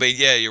yeah,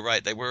 yeah, you're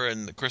right. They were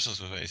in the Christmas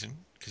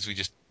Invasion because we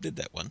just did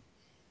that one.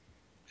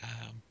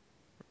 Um,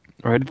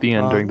 Right at the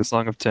end during the pardon?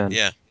 Song of Ten.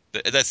 yeah,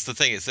 but that's the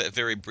thing. It's that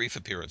very brief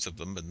appearance of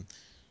them,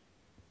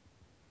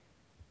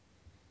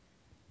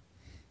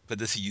 but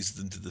this uses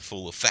them to the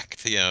full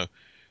effect.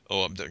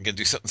 Oh, I'm going to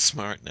do something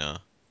smart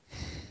now.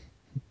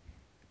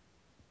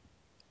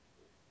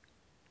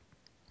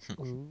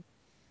 Mm.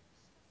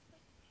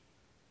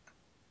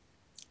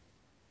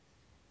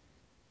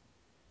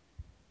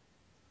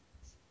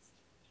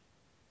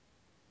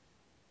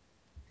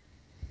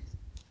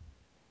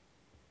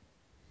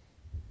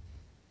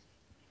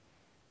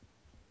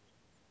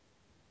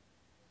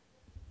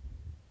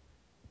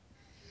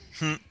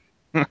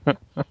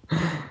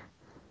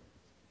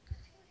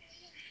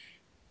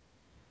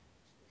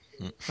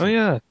 Oh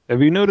yeah,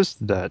 have you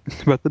noticed that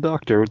about the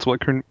Doctor? It's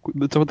what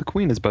the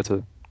Queen is about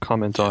to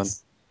comment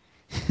Yes.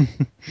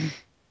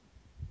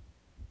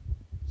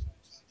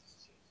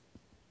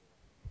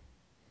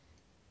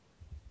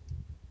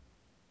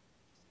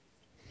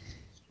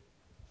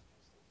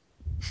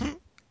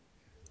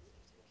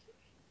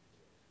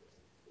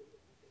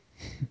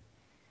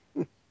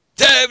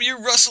 Damn you,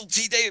 Russell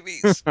T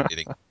Davies!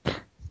 Kidding.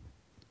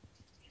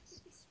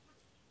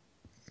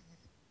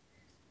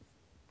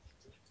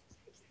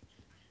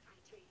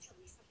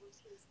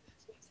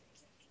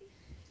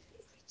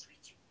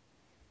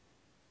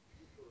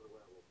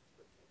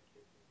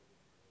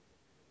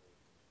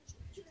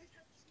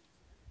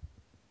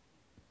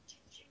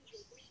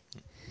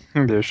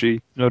 on. There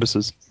she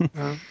notices.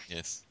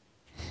 Yes.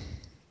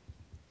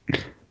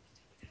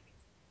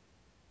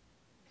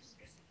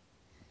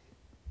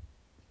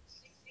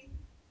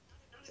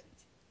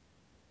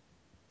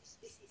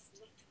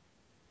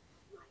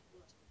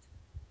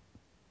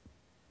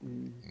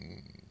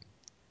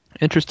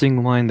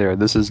 Interesting line there.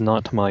 This is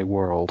not my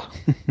world.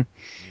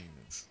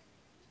 Yes.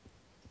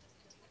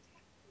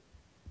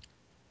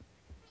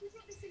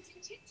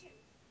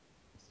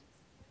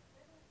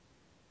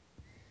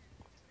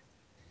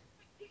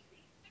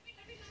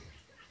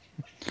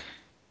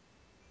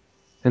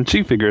 And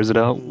she figures it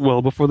out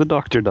well before the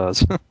Doctor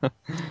does.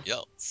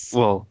 Yes.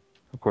 Well,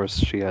 of course,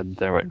 she had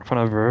that right in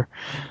front of her.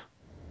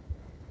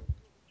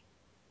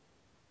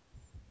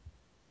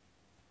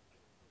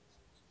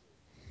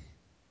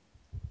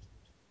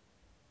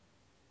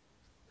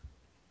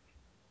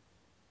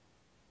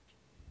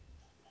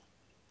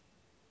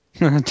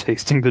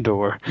 Tasting the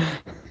door.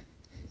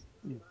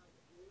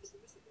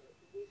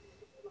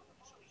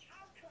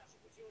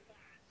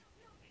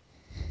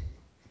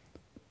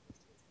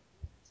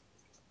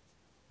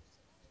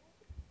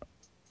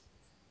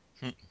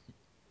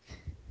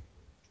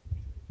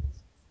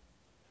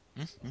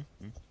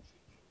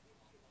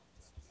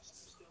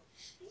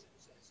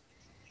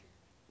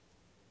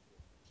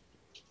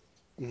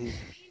 Mm.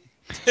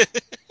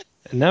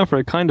 And now for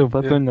a kind of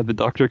weapon that the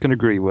Doctor can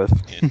agree with.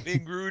 Yeah,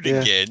 being rude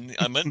Yeah. again.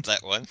 I meant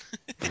that one.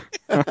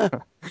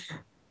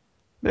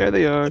 There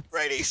they are.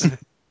 Righties.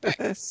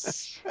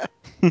 Thanks.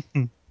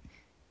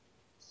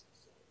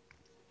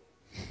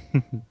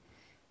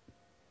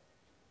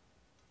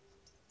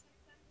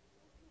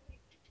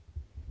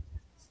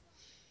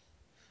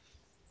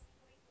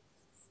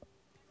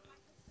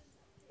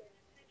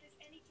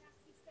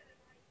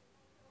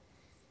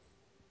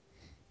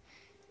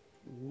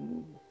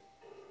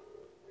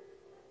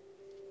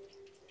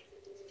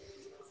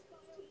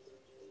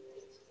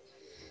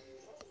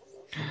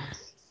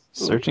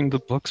 Searching the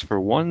books for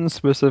one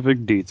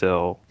specific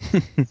detail.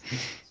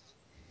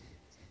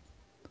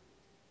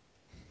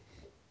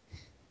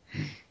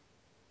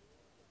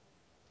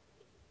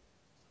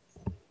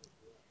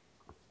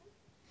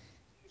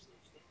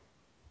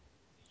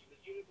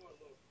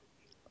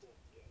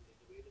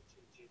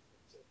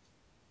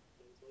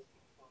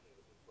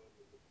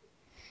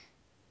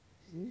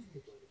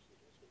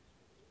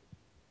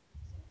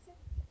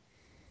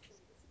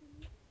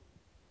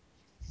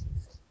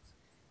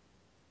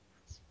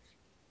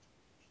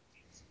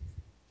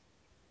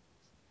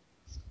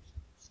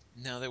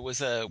 Now there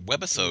was a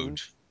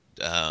webisode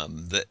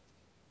that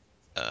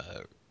uh,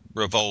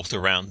 revolved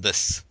around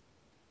this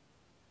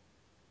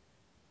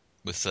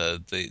with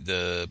um,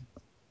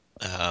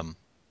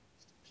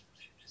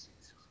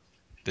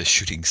 the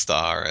shooting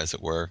star, as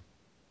it were,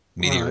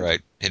 Right.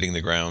 meteorite hitting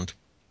the ground.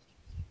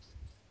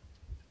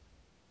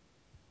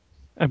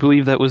 I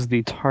believe that was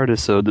the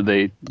TARDISode that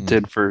they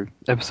did for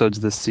episodes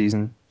this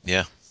season.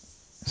 Yeah,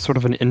 Sort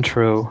of an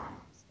intro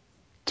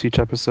to each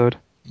episode.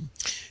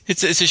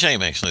 it's a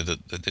shame actually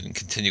that they didn't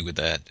continue with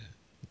that.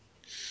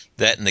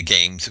 That and the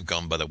games have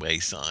gone by the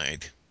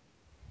wayside.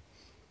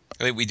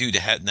 I mean, we do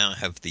now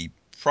have the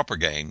proper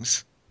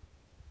games,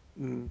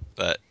 Mm.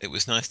 but it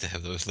was nice to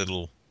have those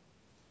little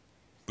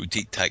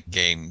boutique type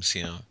games,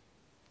 you know.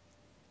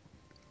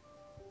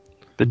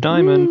 The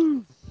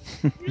diamond.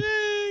 Woo.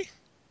 Yay!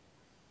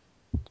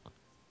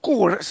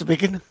 Oh, that's a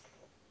big one.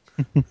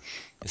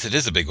 Yes, it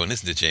is a big one,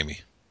 isn't it, Jamie?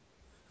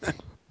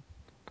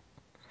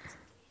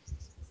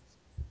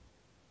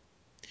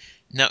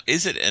 Now,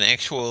 is it an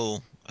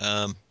actual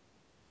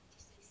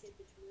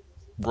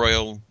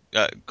royal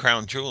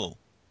crown jewel?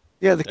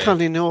 Yeah, the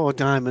Kohinoor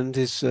diamond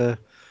is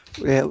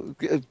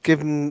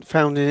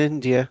found in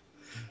India.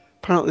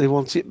 Apparently, they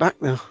want it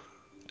back now.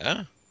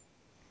 Ah,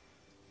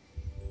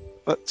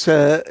 But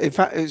in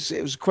fact,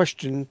 it was a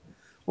question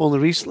only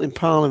recently in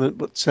Parliament.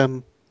 But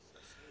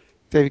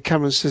David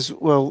Cameron says,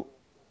 "Well,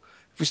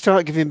 if we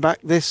start giving back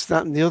this,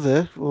 that, and the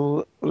other,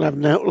 we'll have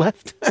no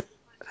left."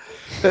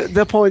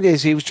 The point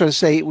is, he was trying to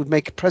say it would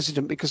make a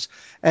precedent because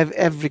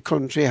every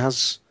country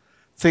has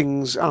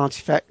things,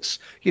 artifacts,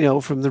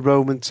 from the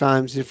Roman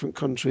times, different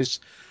countries.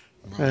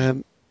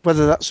 right.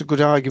 Whether that's a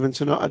good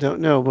argument or not, I don't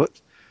know, but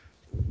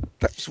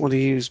that's what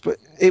he used. But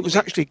it was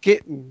actually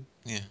given.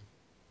 Yeah.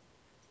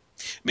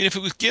 I mean, if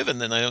it was given,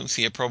 then I don't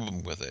see a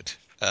problem with it.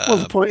 Well,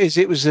 the point is,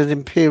 it was an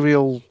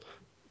imperial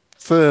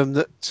firm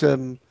that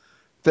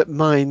that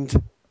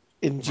mined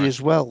India's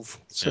Right. wealth.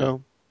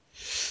 So,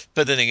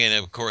 But then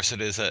again, of course,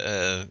 it is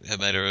a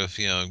matter of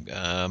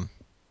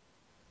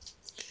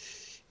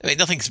I mean,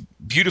 nothing's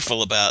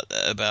beautiful about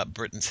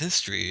Britain's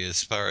history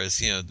as far as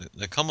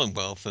the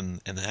Commonwealth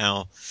and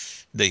how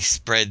they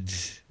spread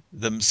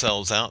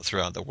themselves out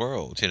throughout the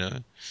world.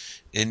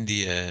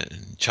 India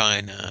and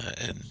China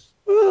and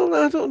well,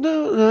 I don't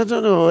know. I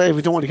don't know.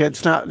 We don't want to get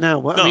into that now.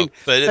 But I no, mean,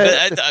 but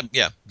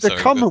yeah, the sorry, but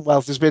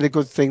Commonwealth has been a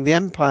good thing. The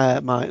Empire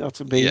might not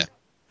have yeah,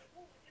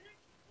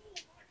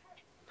 been.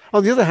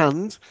 On the other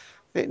hand,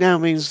 it now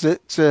means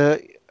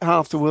that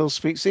half the world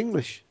speaks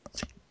English.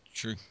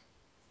 true.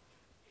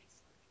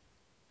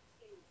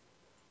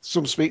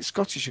 Some speak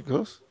Scottish, of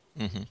course.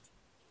 Hmm.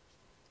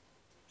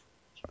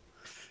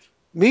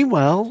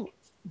 Meanwhile,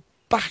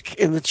 back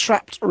in the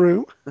trapped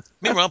room.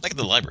 Meanwhile, back at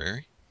the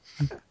library,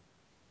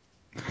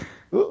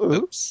 Uh-oh.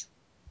 oops,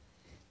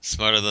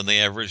 smarter than the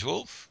average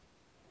wolf.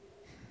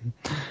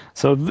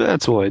 So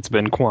that's why it's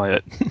been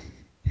quiet.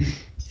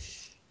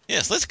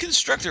 Yes, let's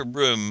construct a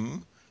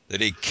room that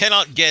he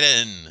cannot get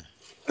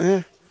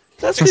in,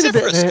 That's been a except for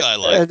bit a of a,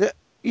 skylight.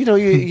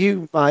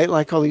 you might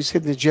like all these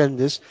hidden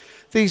agendas.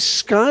 These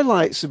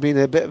skylights have been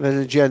a bit of an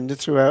agenda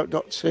throughout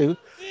Doctor Who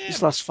Yeah,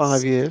 this last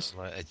 5 years.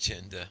 skylight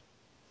agenda.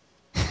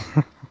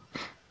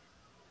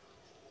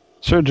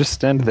 Sure, just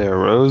stand there,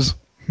 Rose.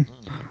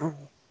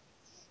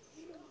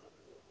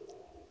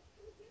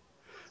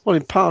 Well,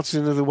 in parts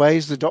and other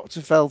ways, the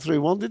Doctor fell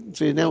through one, didn't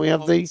he? Now we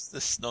have Oh, the. it's the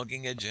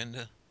snogging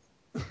agenda.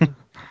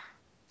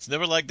 It's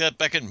never like that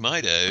back in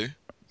my day.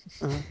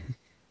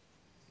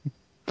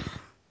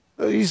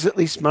 Uh, he's at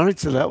least married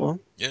to that one.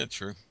 Yeah,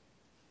 true.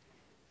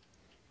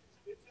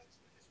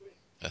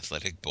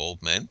 Athletic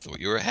bald man thought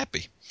you were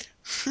happy.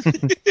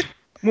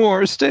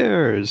 More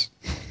stairs.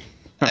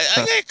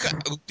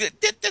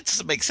 That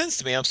doesn't make sense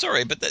to me. I'm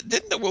sorry, but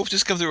didn't the wolf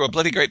just come through a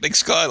bloody great big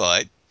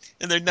skylight,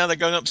 and now they're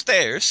going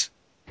upstairs?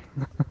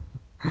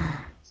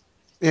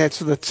 Yeah,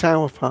 to the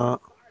tower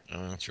part.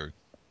 Oh, true.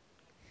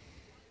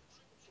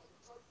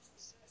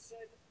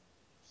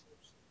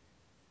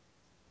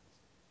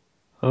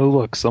 Oh,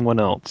 look, someone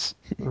else.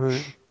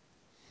 Right.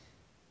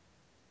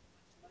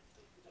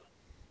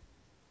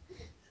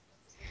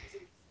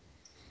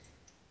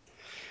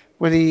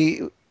 When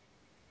he.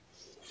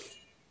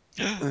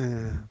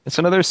 It's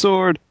another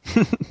sword.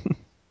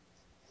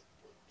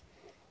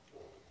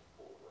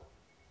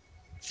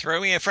 Throw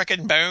me a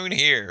frickin' bone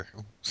here.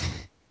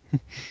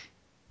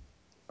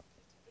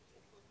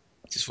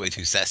 Just way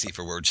too sassy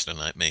for words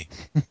tonight, me.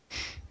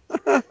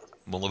 I'm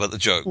all about the oh,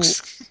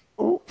 jokes.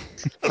 oh,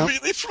 I'm oh,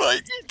 really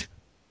frightened.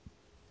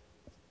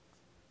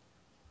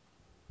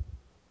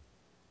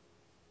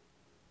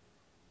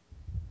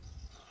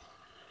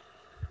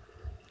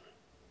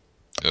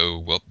 Oh,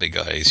 what big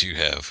eyes you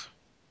have.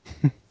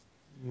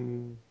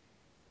 mm.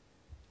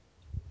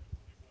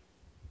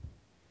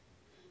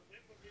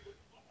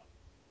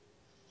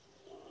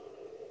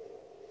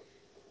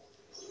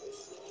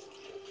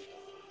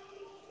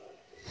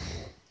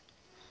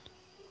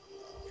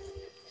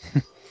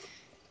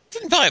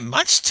 Didn't buy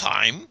much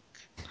time.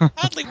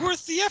 Hardly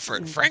worth the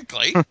effort,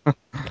 frankly.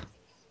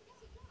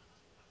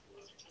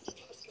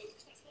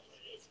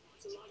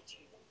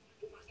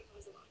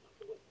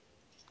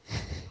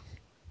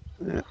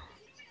 Yeah.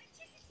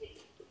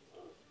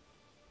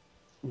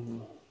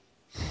 Mm.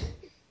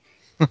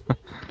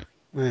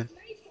 Yeah.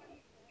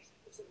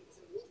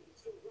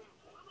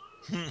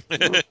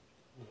 Oh,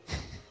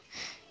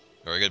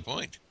 Very good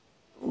point.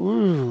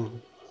 ooh.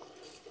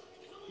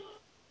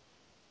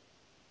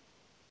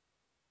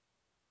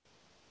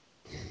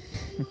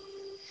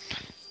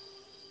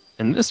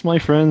 And this, my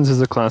friends,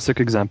 is a classic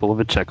example of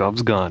a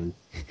Chekhov's gun.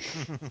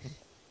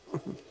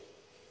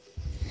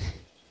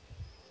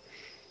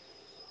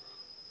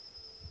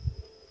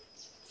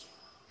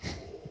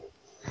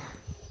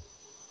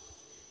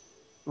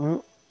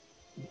 Oh,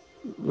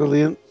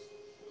 brilliant.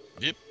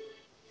 Yep.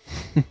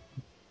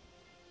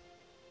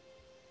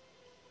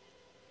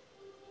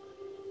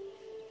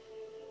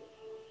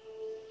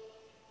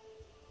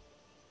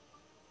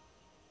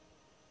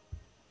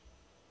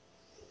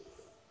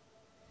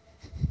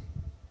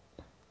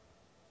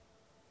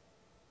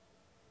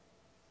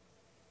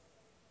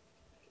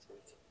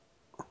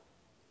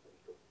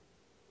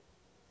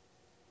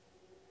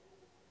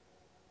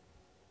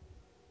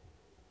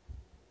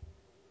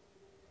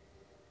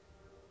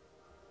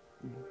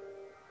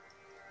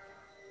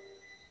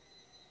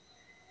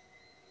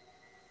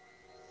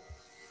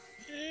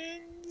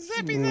 And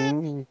zappy zap.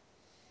 Mm.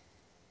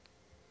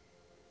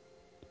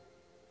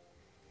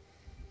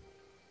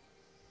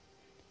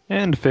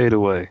 And fade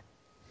away.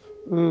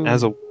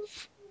 As a...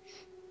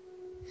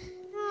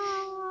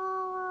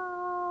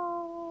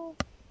 Ooh.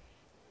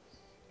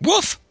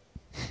 Woof!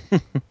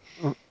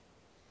 Oh,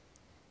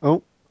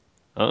 oh,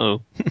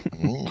 Uh-oh.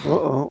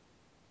 oh.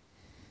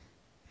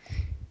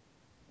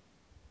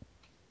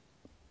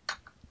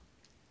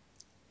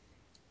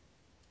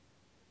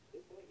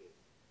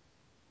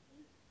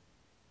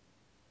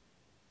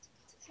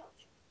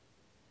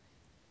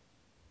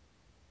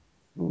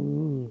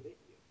 Ooh.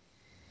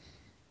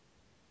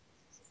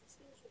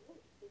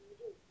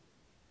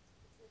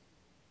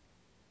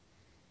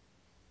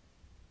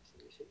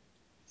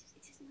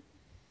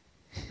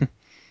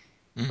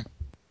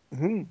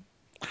 I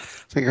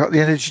think I got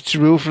the energy to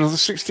rule for another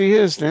 60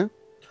 years now.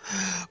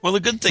 Well, the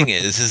good thing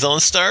is on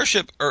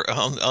Starship or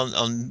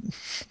on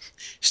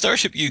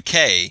Starship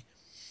UK,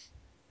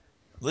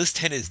 Liz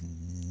 10 is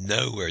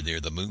nowhere near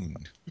the moon.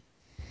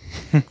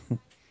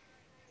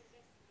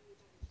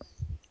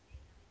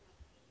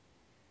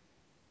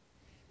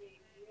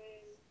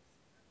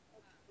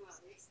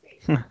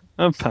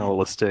 A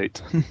Powell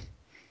estate.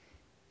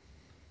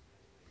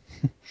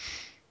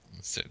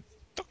 So,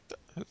 Doctor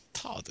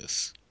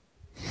TARDIS.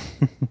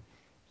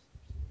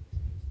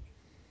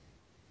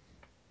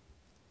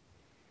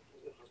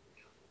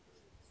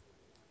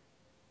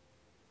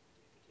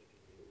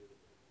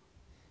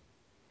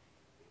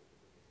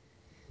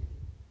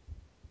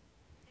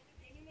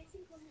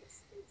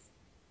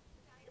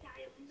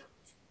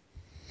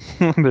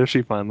 There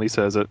she finally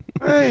says it.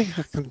 Hey,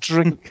 I can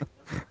drink.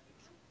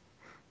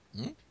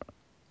 Hmm?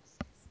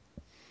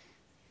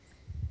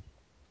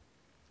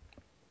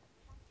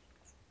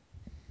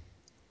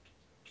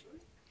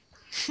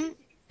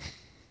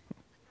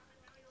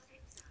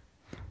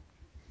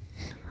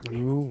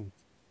 Ooh.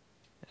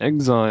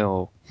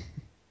 Exile.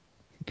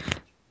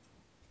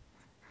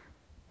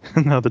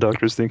 Now the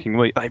Doctor's thinking,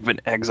 wait, I've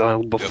been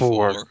exiled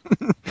before.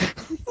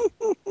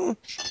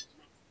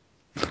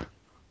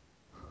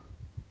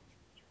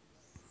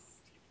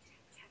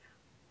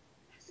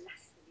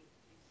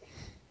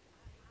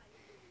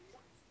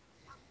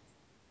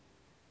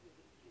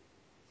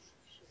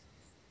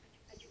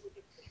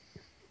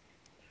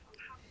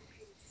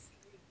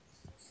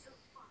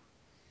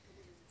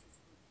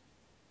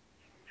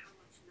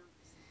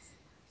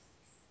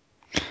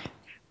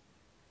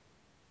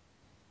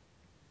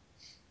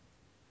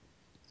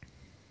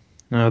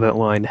 Oh, that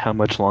line, how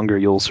much longer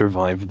you'll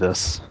survive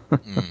this.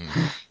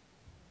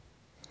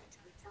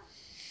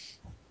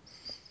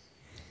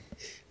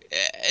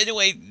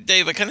 Anyway,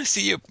 Dave, I kind of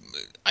see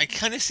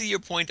your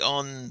point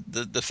on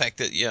the fact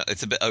that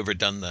it's a bit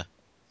overdone there.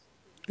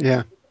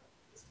 Yeah.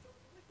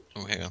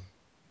 Oh, hang on.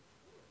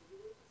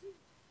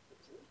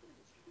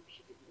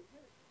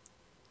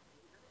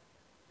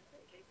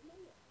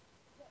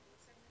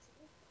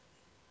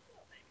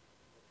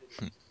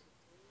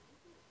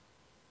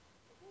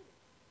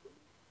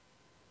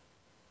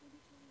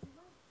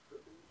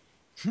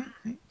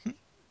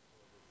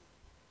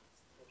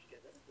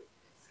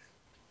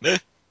 Eh.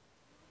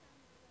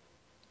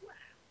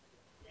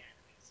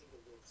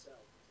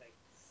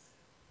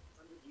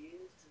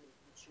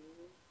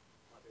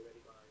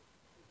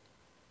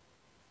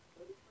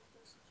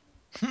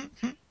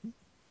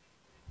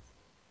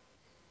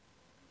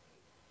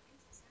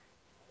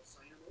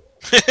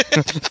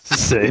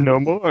 Say no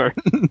more.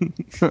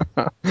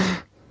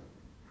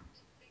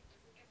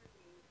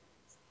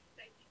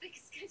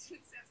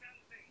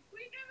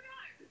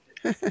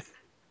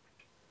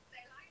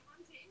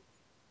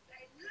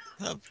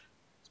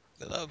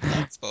 They love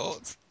that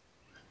sport.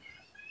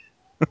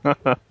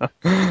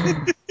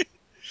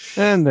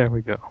 And there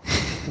we go.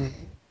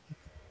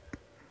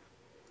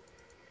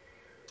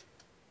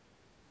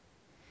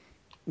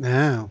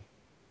 Now.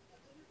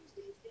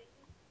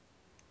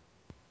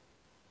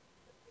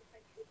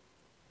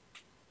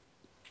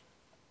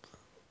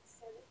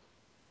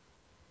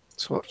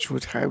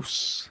 Torchwood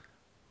House.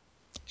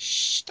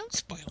 Shh! Don't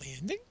spoil the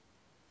ending.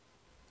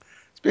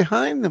 It's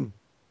behind them.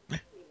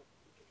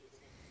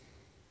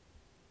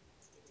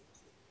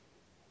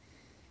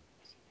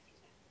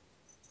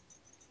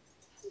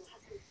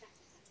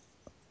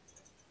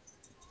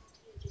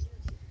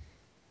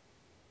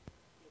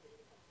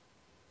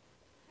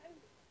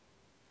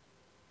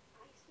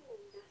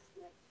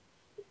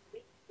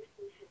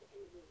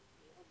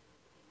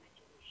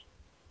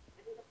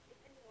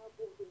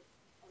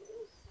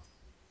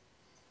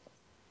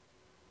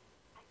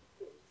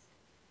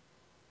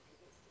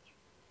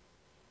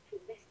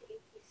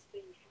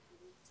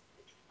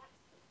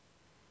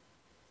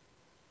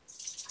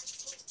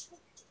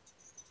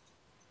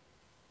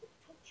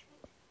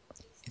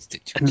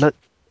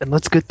 And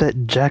let's get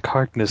that Jack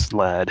Harkness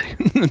lad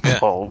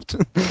involved.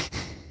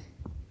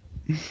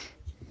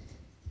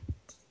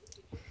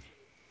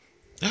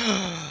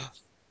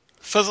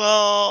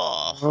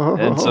 Fuzzle!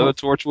 And so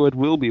Torchwood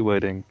will be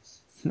waiting.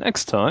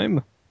 Next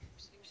time.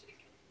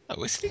 Oh,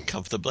 we're sitting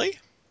comfortably.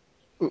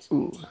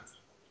 Ooh.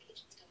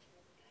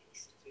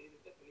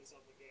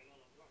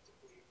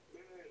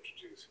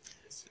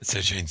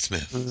 Sarah Jane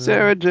Smith.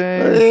 Sarah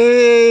Jane.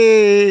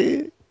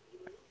 Hey!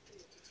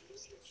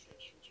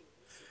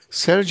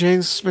 Sarah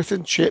Jane Smith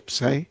and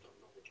Chips, eh?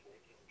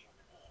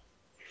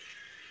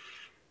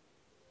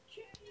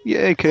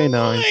 Yay,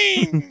 K9.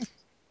 Boing!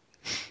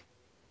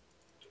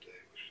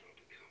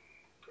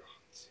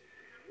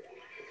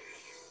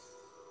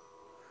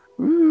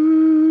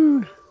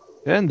 Ooh.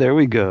 And there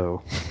we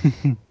go.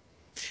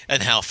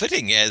 And how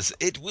fitting, as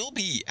it will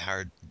be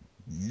our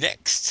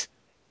next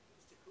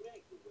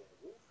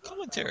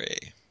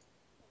commentary.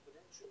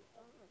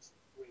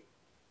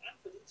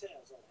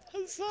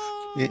 Huzzah!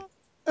 Yeah.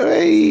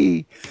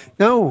 Hey!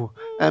 No,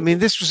 I mean,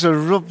 this was a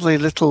lovely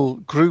little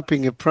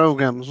grouping of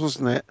programs,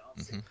 wasn't it?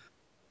 Mhm.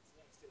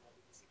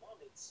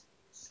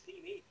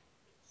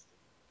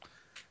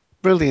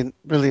 Brilliant,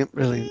 brilliant,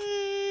 brilliant.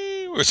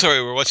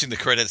 We're watching the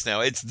credits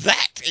now. It's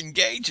that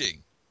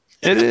engaging.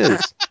 It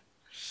is.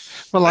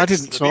 Well, I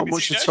Thanks didn't to the talk BBC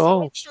much at National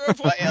all. Orchestra of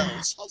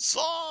Wales.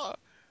 Huzzah!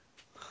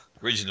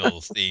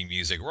 Original theme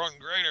music, Ron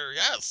Grainer,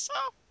 yes.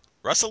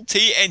 Russell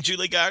T. and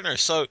Julie Gardner.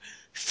 So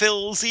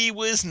Philsey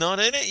was not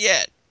in it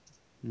yet.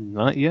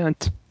 Not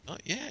yet.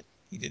 Not yet.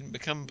 He didn't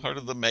become part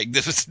of the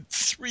Magnificent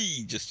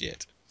Three just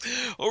yet.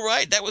 All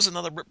right, that was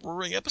another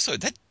rip-roaring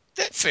episode.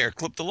 That fair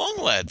clipped along,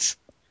 lads.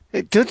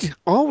 It did.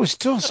 Always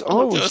does. It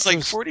Always was like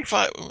does.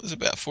 45. It was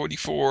about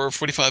 44,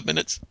 45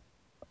 minutes.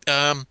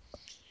 Wow,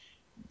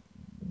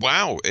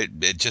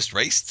 it just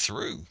raced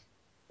through.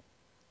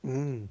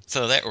 Mm.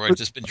 So that, or I've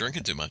just been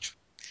drinking too much.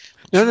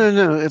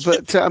 No.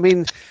 But I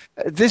mean,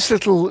 this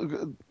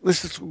little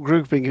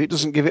grouping, it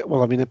doesn't give it.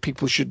 Well, I mean,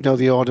 people should know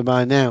the order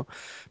by now.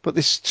 But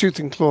this Tooth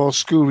and Claw,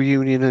 School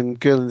Reunion, and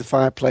Girl in the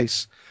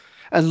Fireplace.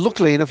 And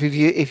luckily enough,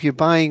 if you're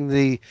buying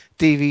the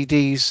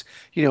DVDs,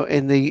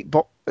 in the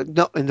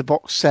not in the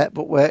box set,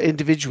 but where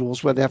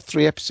individuals, where they have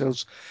 3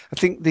 episodes, I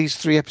think these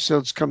 3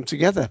 episodes come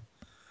together.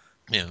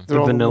 Yeah. They're The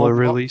all in vanilla one box.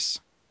 release.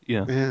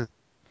 Yeah. Yeah.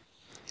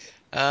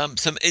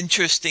 Some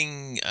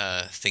interesting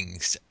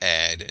things to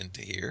add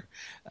into here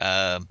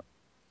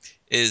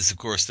is, of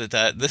course,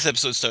 that this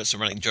episode starts the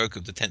running joke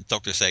of the 10th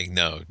Doctor saying,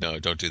 no,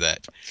 don't do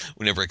that.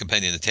 Whenever a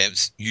companion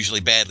attempts,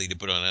 usually badly, to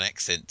put on an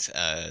accent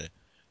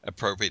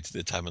appropriate to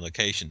the time and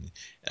location.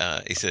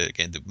 He said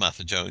again to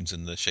Martha Jones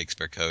in the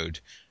Shakespeare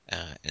Code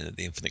and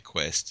the Infinite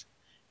Quest,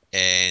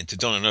 and to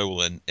Donna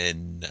Noble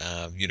in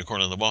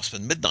Unicorn and the Wasp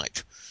and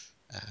Midnight.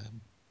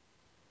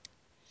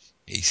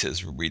 He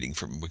says, we're reading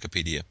from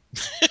Wikipedia.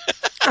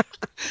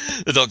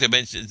 The Doctor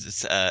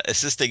mentions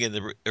assisting in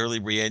the early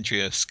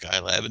re-entry of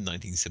Skylab in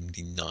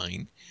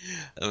 1979.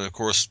 And, of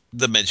course,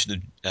 the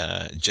mention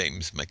of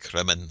James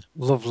McCrimmon.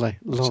 Lovely,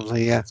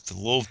 yeah.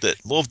 Loved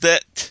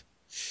it.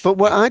 But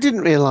what I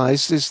didn't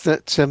realise is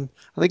that I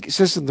think it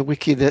says in the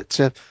wiki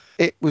that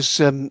it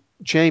was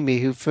Jamie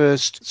who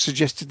first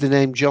suggested the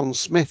name John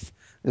Smith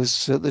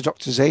as the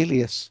Doctor's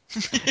alias.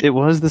 It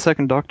was the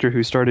second Doctor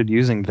who started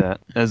using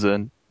that as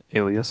an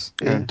alias.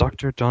 Yeah.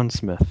 Dr. John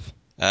Smith.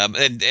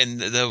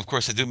 And of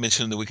course, I do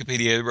mention in the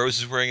Wikipedia, Rose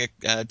is wearing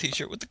a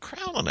T-shirt with the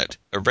crown on it,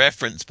 a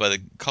reference by the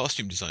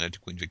costume designer to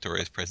Queen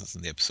Victoria's presence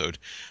in the episode,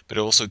 but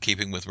also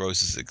keeping with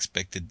Rose's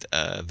expected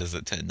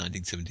visit to a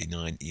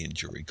 1979 Ian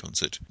Jury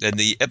concert. In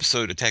the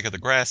episode Attack of the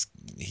Grass,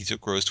 he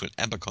took Rose to an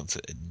ABBA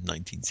concert in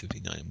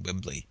 1979 in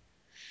Wembley,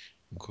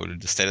 and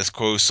quoted the Status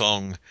Quo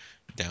song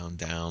 "Down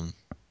Down"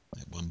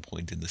 at one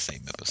point in the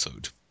same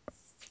episode.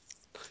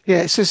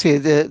 Yeah, it says here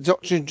the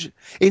Doctor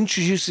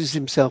introduces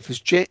himself as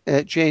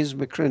James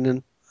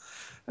McCrimmon,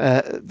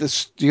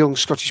 the young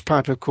Scottish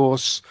piper, of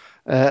course,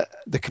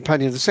 the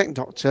companion of the second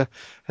Doctor.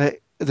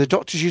 The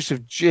Doctor's use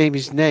of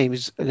Jamie's name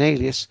as an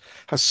alias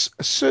has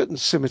a certain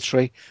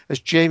symmetry, as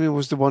Jamie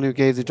was the one who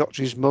gave the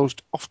Doctor his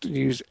most often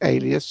used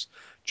alias,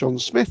 John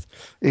Smith,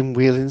 in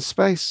Wheel in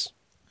Space.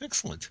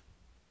 Excellent.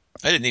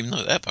 I didn't even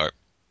know that part.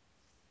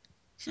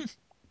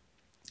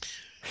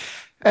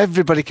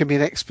 Everybody can be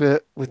an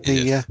expert with the...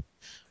 Yes.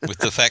 With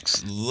the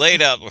facts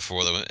laid out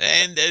before them.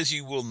 And as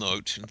you will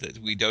note, that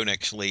we don't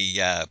actually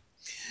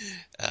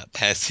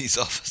pass these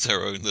off as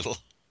our own little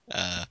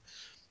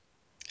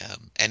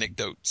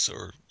anecdotes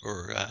or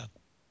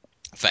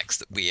facts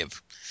that we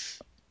have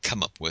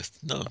come up with.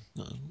 No.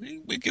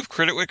 We give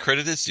credit where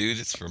credit is due.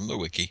 It's from the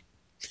wiki.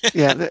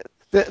 Yeah,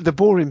 the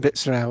boring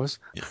bits are ours.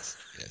 Yes,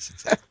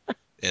 exactly.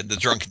 And the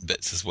drunken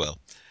bits as well.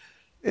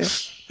 Yeah.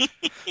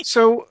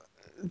 So,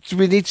 do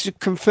we need to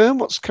confirm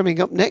what's coming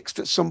up next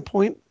at some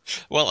point?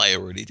 Well, I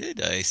already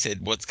did. I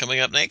said what's coming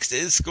up next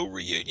is School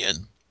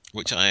Reunion,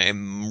 which I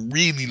am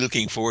really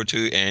looking forward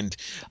to, and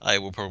I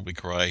will probably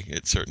cry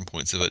at certain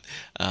points of it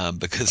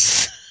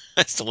because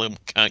I still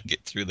can't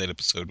get through that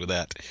episode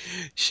without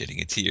shedding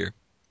a tear.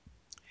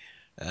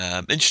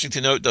 Interesting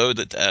to note, though,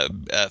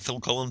 that Phil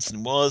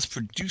Collinson was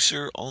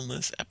producer on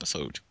this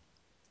episode.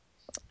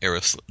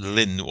 Eris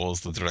Lynn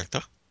was the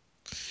director.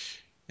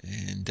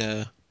 And,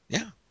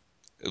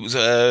 it was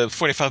a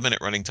 45-minute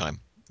running time.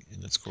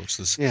 And this course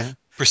is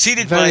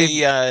preceded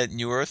by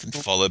New Earth and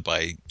followed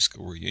by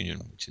School Reunion,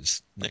 which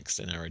is next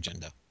in our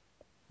agenda.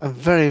 And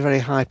very, very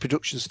high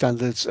production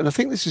standards. And I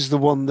think this is the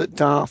one that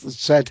Darth had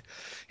said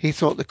he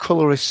thought the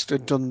colorist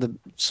had done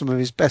some of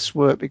his best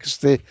work because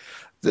the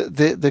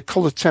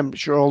color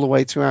temperature all the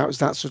way throughout is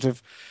that sort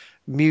of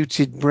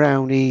muted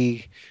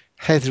browny,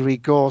 heathery,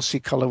 gorsy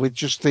color with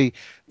just the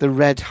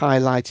red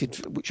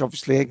highlighted, which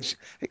obviously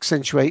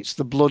accentuates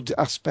the blood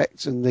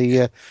aspect and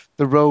the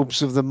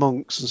robes of the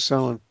monks and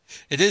so on.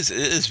 It is.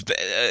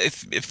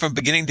 If from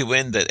beginning to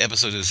end, that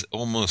episode is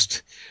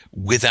almost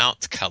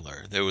without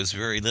color. There was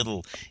very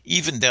little,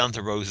 even down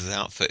to Rose's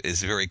outfit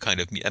is very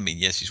kind of. I mean,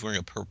 yes, she's wearing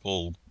a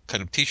purple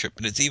kind of T-shirt,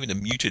 but it's even a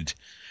muted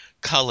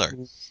color.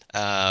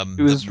 It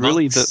was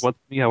really what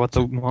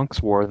the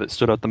monks wore that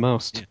stood out the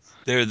most.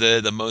 Yeah.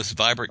 They're the most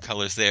vibrant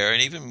colors there,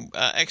 and even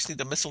actually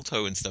the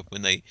mistletoe and stuff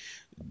when they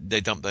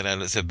dump that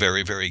out, it's a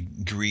very, very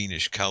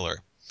greenish color.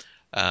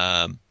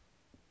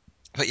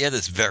 But yeah,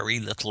 there's very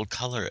little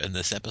color in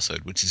this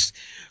episode, which is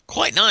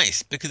quite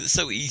nice because it's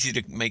so easy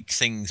to make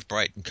things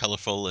bright and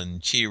colorful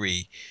and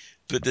cheery.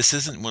 But this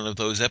isn't one of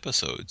those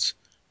episodes,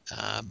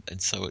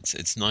 and so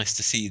it's nice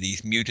to see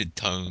these muted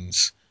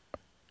tones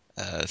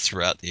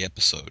throughout the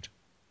episode.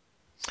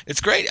 It's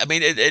great. I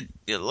mean, it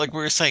like we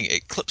were saying,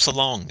 it clips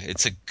along.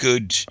 It's a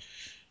good,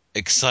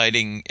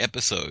 exciting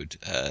episode.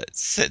 It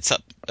sets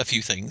up a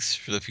few things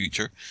for the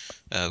future.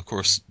 Of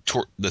course,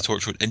 the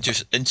Torchwood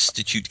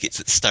Institute gets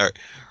its start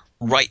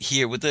right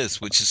here with this,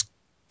 which is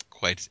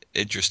quite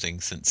interesting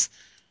since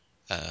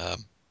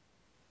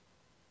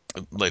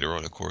later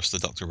on, of course, the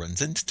Doctor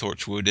runs into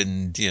Torchwood,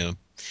 and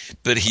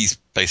but he's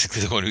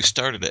basically the one who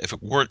started it. If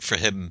it weren't for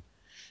him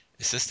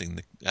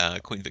assisting the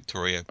Queen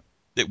Victoria,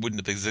 it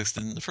wouldn't have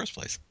existed in the first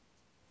place.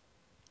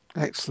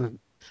 Excellent.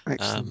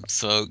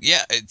 So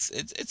yeah,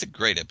 it's a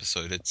great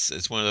episode.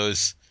 It's one of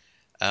those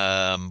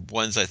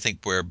ones I think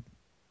where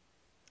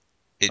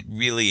it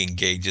really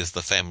engages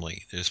the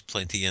family. There's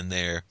plenty in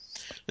there.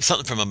 There's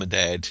something for Mum and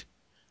Dad.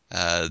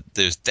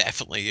 There's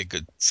definitely a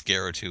good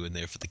scare or two in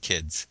there for the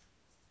kids.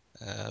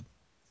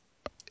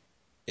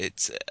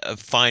 It's a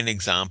fine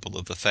example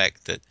of the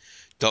fact that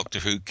Doctor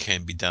Who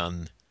can be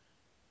done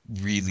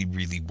really,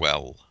 really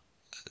well.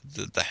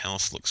 The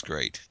house looks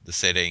great. The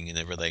setting and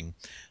everything.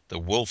 The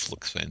wolf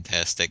looks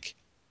fantastic.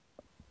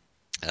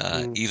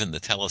 Even the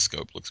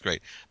telescope looks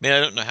great. I mean,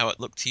 I don't know how it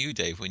looked to you,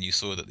 Dave, when you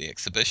saw it at the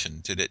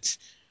exhibition. Did it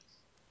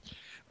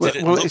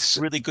look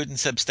really good and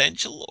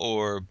substantial,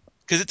 or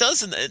because it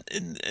does in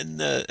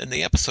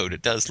the episode,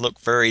 it does look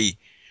very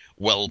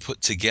well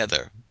put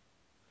together.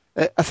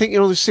 I think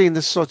you're only seeing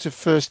the sort of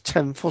first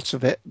 10 foot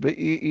of it, but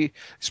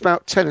it's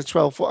about 10 or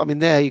 12 foot. I mean,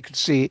 there you can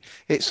see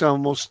it's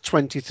almost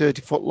 20,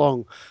 30 foot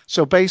long.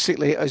 So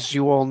basically, as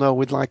you all know,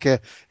 with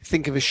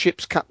think of a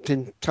ship's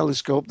captain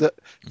telescope that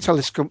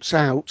telescopes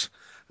out,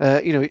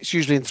 it's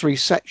usually in 3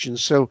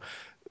 sections. So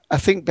I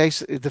think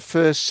basically the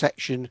first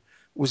section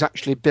was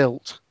actually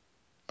built.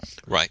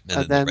 Right,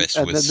 and then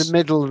the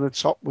middle and the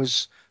top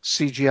was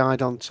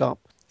CGI'd on top.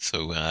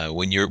 So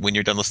when you're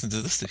done listening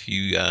to this, if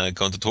you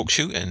go onto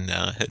TalkShoe and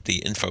hit the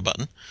info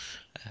button,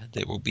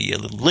 there will be a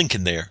little link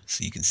in there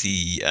so you can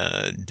see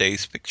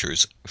Dave's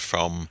pictures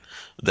from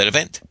that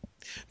event.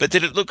 But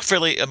did it look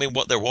fairly? I mean,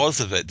 what there was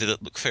of it, did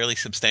it look fairly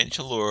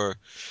substantial, or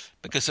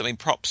because I mean,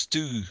 props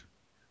do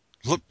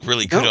look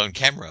really good on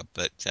camera,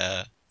 but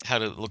how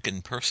did it look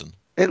in person?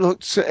 It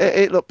looked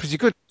pretty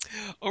good.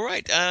 All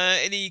right.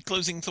 Any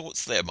closing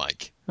thoughts there,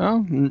 Mike?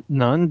 Oh,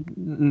 none.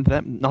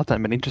 Not that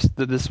many. Just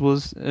that this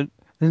was an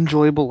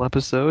enjoyable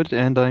episode,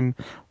 and I'm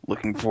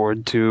looking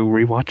forward to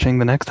rewatching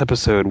the next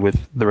episode with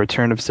the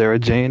return of Sarah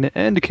Jane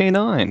and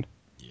K9.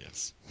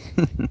 Yes.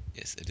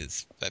 Yes, it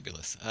is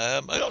fabulous.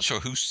 I'm not sure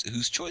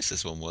whose choice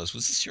this one was.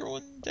 Was this your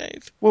one,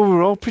 Dave? Well, we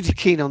were all pretty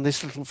keen on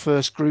this little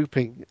first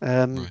grouping.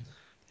 Right.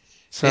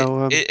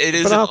 So, it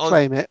is but I'll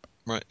claim it.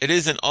 Right. It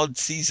is an odd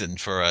season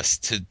for us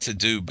to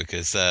do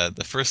because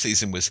the first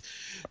season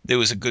there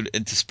was a good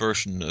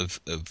interspersion of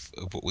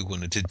what we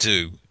wanted to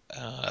do.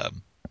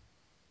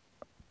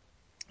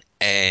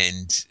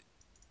 And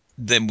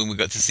then when we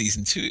got to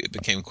season 2, it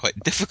became quite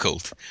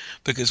difficult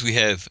because we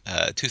have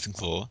Tooth and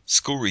Claw,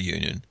 School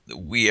Reunion.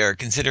 We are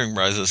considering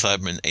Rise of the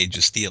Cybermen, Age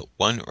of Steel,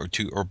 1 or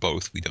 2 or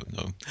both, we don't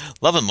know.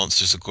 Love and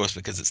Monsters, of course,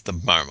 because it's the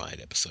Marmite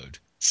episode.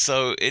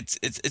 So it's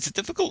a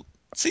difficult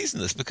season,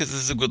 this, because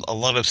there's a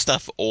lot of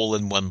stuff all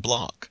in one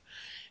block.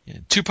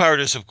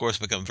 Two-parters, of course,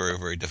 become very,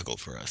 very difficult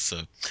for us, so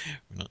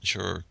we're not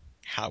sure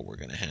how we're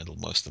going to handle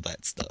most of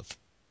that stuff.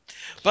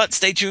 But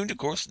stay tuned, of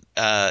course.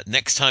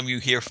 Next time you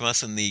hear from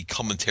us in the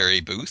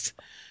commentary booth,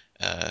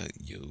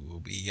 you will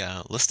be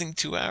listening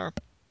to our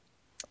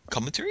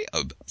commentary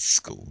of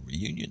School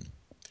Reunion.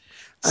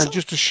 And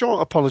just a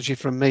short apology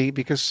from me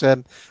because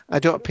I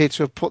don't appear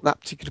to have put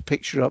that particular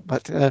picture up,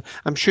 but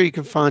I'm sure you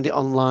can find it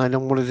online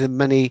on one of the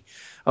many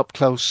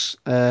up-close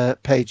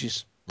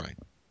pages. Right.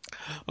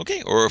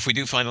 Okay, or if we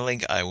do find a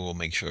link, I will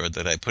make sure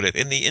that I put it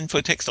in the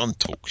info text on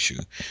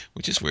TalkShoe,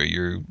 which is where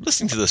you're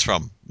listening to this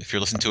from. If you're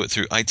listening to it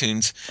through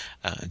iTunes,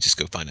 just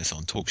go find us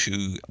on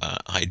TalkShoe,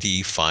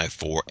 ID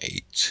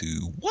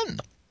 54821.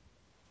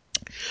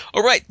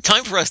 All right,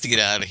 time for us to get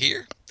out of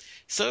here.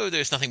 So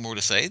there's nothing more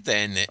to say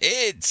than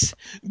it's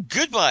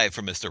goodbye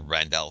from Mr.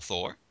 Randall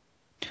Thor.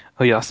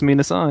 Oh, Yasmin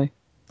Asai.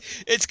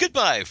 It's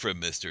goodbye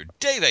from Mr.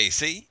 Dave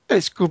AC.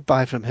 It's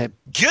goodbye from him.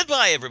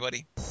 Goodbye,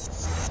 everybody.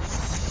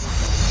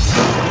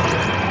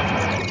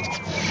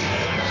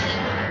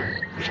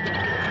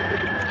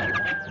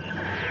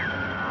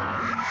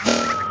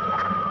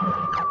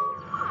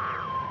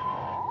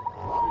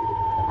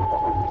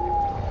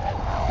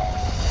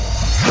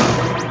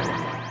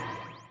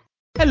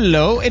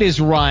 Hello, it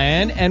is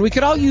Ryan, and we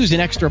could all use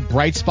an extra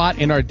bright spot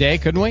in our day,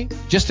 couldn't we?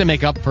 Just to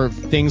make up for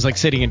things like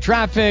sitting in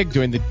traffic,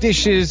 doing the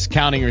dishes,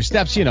 counting your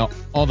steps,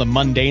 all the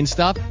mundane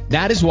stuff.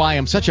 That is why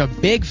I'm such a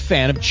big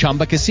fan of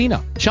Chumba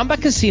Casino. Chumba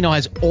Casino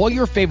has all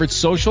your favorite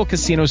social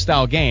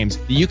casino-style games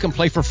that you can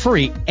play for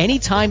free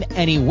anytime,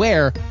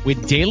 anywhere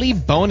with daily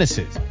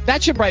bonuses.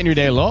 That should brighten your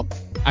day a little.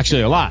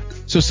 Actually, a lot.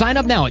 So sign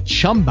up now at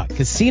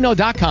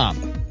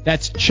ChumbaCasino.com.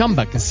 That's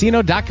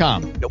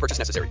ChumbaCasino.com. No purchase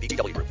necessary.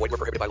 VGW Group. Void where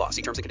prohibited by law.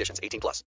 See terms and conditions. 18+.